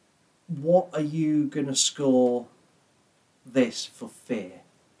 What are you going to score this for Fear?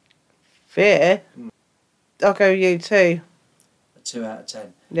 Fear? I'll go you 2. A 2 out of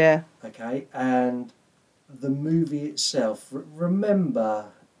 10. Yeah. Okay, and the movie itself,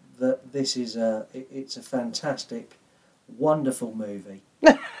 remember that this is it's a fantastic, wonderful movie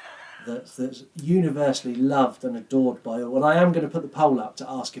that's universally loved and adored by all. And I am going to put the poll up to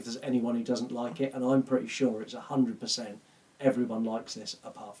ask if there's anyone who doesn't like it, and I'm pretty sure it's 100% everyone likes this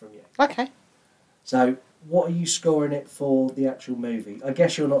apart from you. Okay. So what are you scoring it for the actual movie? I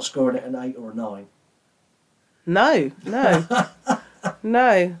guess you're not scoring it an 8 or a 9. No.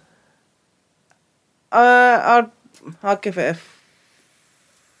 No. I'll give it a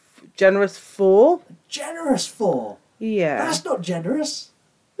generous 4. Generous 4? Yeah. That's not generous.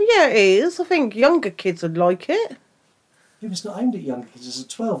 Yeah, it is. I think younger kids would like it. Yeah, it's not aimed at younger kids. It's a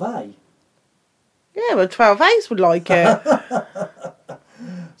 12A. Yeah, but 12As would like it.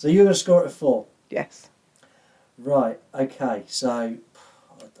 So you're going to score it a 4? Yes. Right, okay. So I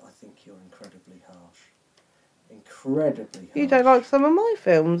think you're incredibly harsh. Incredibly harsh. You don't like some of my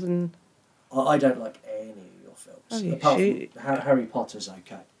films? And I don't like any of your films. Oh, apart from Harry Potter's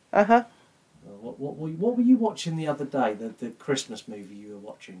okay. Uh-huh. What were you watching the other day? The Christmas movie you were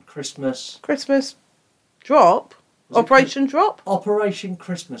watching? Christmas Drop? Operation Drop? Operation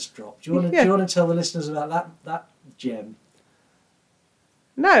Christmas Drop. Do you want to tell the listeners about that gem?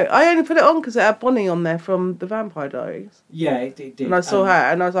 No, I only put it on because it had Bonnie on there from The Vampire Diaries. Yeah, it did. And I saw her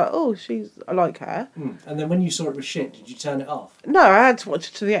and I was like, oh, I like her. And then when you saw it was shit, did you turn it off? No, I had to watch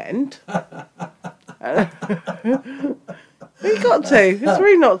it to the end. You got to. It's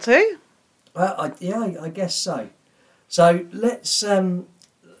really not to. I guess so. So let's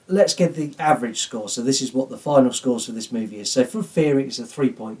get the average score. So this is what the final scores for this movie is. So for Fear, it's a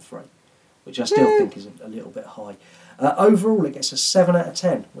 3.3, which I still think is a little bit high. Overall, it gets a 7 out of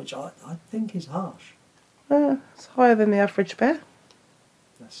 10, which I think is harsh. It's higher than the average bear.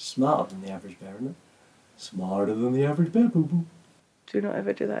 That's smarter than the average bear, isn't it? Smarter than the average bear, boo-boo. Do not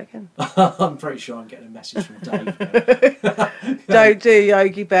ever do that again. I'm pretty sure I'm getting a message from Dave. Don't do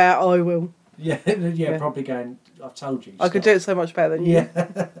Yogi Bear, I will. Yeah, probably going, I've told you. I could do it so much better than you.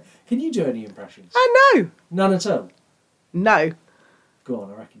 Yeah. Can you do any impressions? No. None at all? No. Go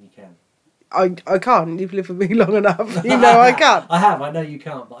on, I reckon you can. I can't. You've lived with me long enough. You know I can't. I have. I know you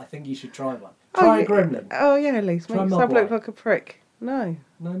can't, but I think you should try one. Try a gremlin. Oh, yeah, at least. Try Make yourself Mogwai. look like a prick. No.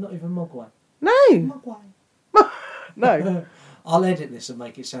 No, not even Mogwai. No. Mogwai. No. I'll edit this and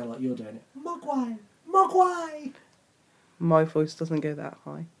make it sound like you're doing it. Mogwai. Mogwai. My voice doesn't go that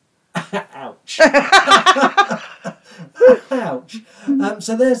high. Ouch. Ouch.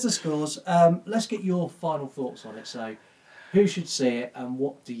 So there's the scores. Let's get your final thoughts on it. So who should see it and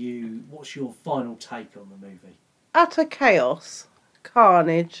what's your final take on the movie? Utter chaos,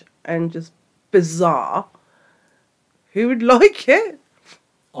 carnage, and just bizarre. Who would like it?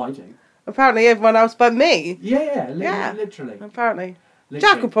 I do. Apparently everyone else but me. Yeah, literally. Apparently.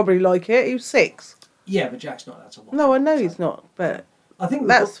 Jack would probably like it. He was 6. Yeah, but Jack's not allowed to watch it. No, I know he's not, but I think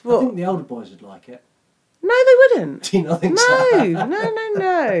I think the older boys would like it. No, they wouldn't. Do you not think so?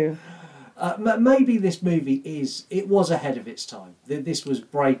 No. Maybe this movie was ahead of its time. This was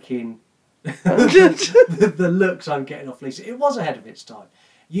breaking the looks I'm getting off Lisa. It was ahead of its time.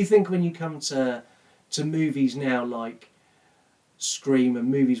 You think when you come to movies now like Scream and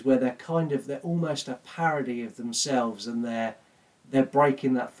movies where they're almost a parody of themselves and they're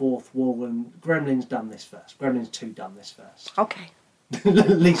breaking that fourth wall, and Gremlins done this first. Gremlins 2 done this first. Okay.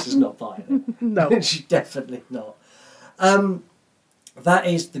 Lisa's not buying it. No. She's definitely not. That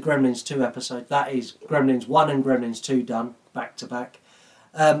is the Gremlins 2 episode. That is Gremlins 1 and Gremlins 2 done back to back.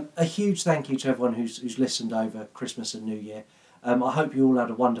 A huge thank you to everyone who's listened over Christmas and New Year. I hope you all had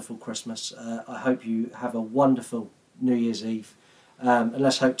a wonderful Christmas. I hope you have a wonderful New Year's Eve. And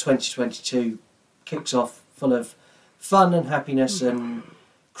let's hope 2022 kicks off full of fun and happiness and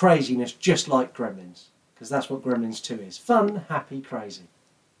craziness, just like Gremlins, because that's what Gremlins 2 is. Fun, happy, crazy.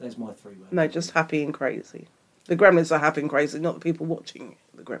 There's my 3 words. No, just happy and crazy. The Gremlins are happy and crazy, not the people watching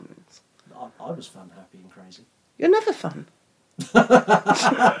the Gremlins. I was fun, happy and crazy. You're never fun.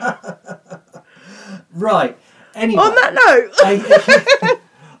 Right. Anyway. On that note.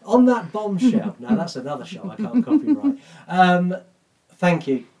 On that bombshell. Now, that's another show I can't copyright. Thank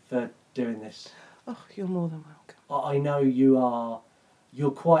you for doing this. Oh, you're more than welcome. I know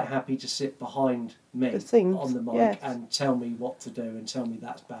you're quite happy to sit behind me on the mic and tell me what to do and tell me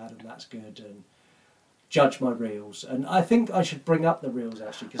that's bad and that's good and judge my reels. And I think I should bring up the reels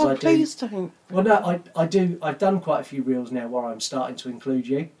actually because please don't. Well, no, I do. I've done quite a few reels now where I'm starting to include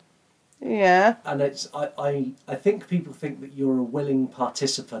you. Yeah. And it's I think people think that you're a willing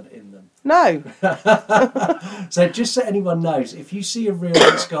participant in them. No. So just so anyone knows, if you see a reel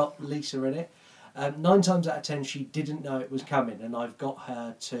that's got Lisa in it, 9 times out of 10 she didn't know it was coming, and I've got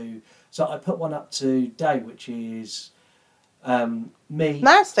her to. So I put one up today, which is me.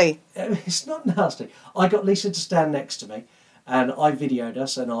 Nasty. It's not nasty. I got Lisa to stand next to me, and I videoed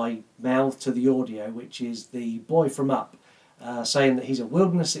us, and I mouthed to the audio, which is the boy from Up. Saying that he's a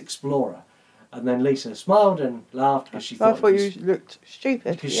wilderness explorer, and then Lisa smiled and laughed because she thought you looked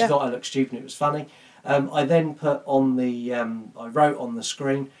stupid. Because she thought I looked stupid and it was funny. I then put on the I wrote on the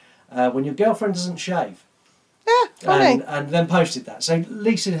screen when your girlfriend doesn't shave. Yeah, funny. And then posted that. So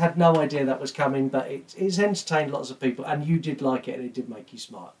Lisa had no idea that was coming, but it's entertained lots of people, and you did like it, and it did make you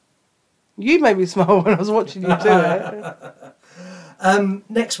smile. You made me smile when I was watching you do it.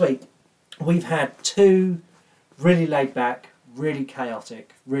 Next week we've had 2 really laid back, really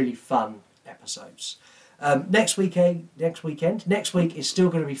chaotic, really fun episodes. Next week is still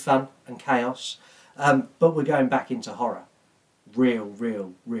going to be fun and chaos, but we're going back into horror. Real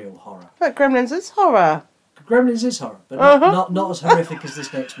horror. But Gremlins is horror. Gremlins is horror, but not as horrific as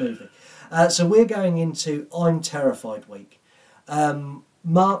this next movie. So we're going into I'm Terrified week.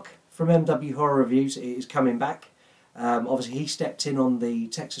 Mark from MW Horror Reviews is coming back. Obviously he stepped in on the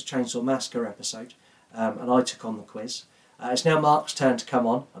Texas Chainsaw Massacre episode. And I took on the quiz. It's now Mark's turn to come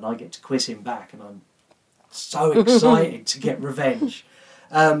on, and I get to quiz him back, and I'm so excited to get revenge.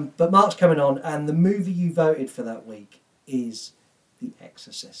 But Mark's coming on, and the movie you voted for that week is The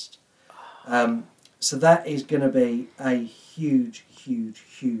Exorcist. So that is going to be a huge,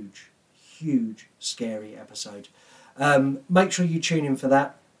 scary episode. Make sure you tune in for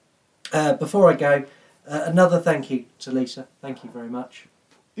that. Before I go, another thank you to Lisa. Thank you very much.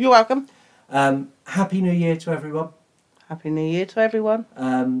 You're welcome. Happy New Year to everyone. Happy New Year to everyone.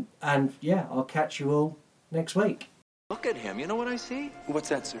 And yeah, I'll catch you all next week. Look at him. You know what I see? What's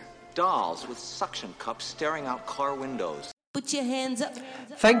that, sir? Dolls with suction cups staring out car windows. Put your hands up.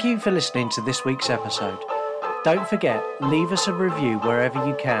 Thank you for listening to this week's episode. Don't forget, leave us a review wherever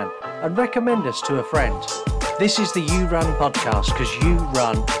you can and recommend us to a friend. This is the You Run podcast because you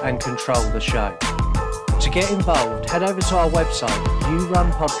run and control the show. To get involved, head over to our website,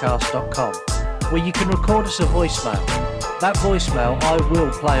 yourunpodcast.com, where you can record us a voicemail. That voicemail I will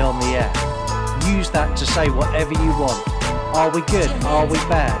play on the air. Use that to say whatever you want. Are we good? Are we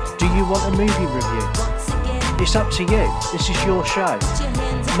bad? Do you want a movie review? It's up to you. This is your show.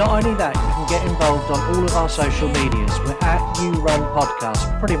 Not only that, you can get involved on all of our social medias. We're at You Run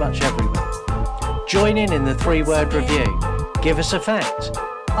Podcast pretty much everywhere. Join in the 3-word review. Give us a fact.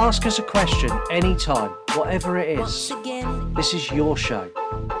 Ask us a question anytime, whatever it is. This is your show.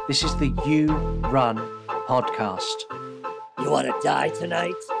 This is the You Run Podcast. You want to die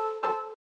tonight?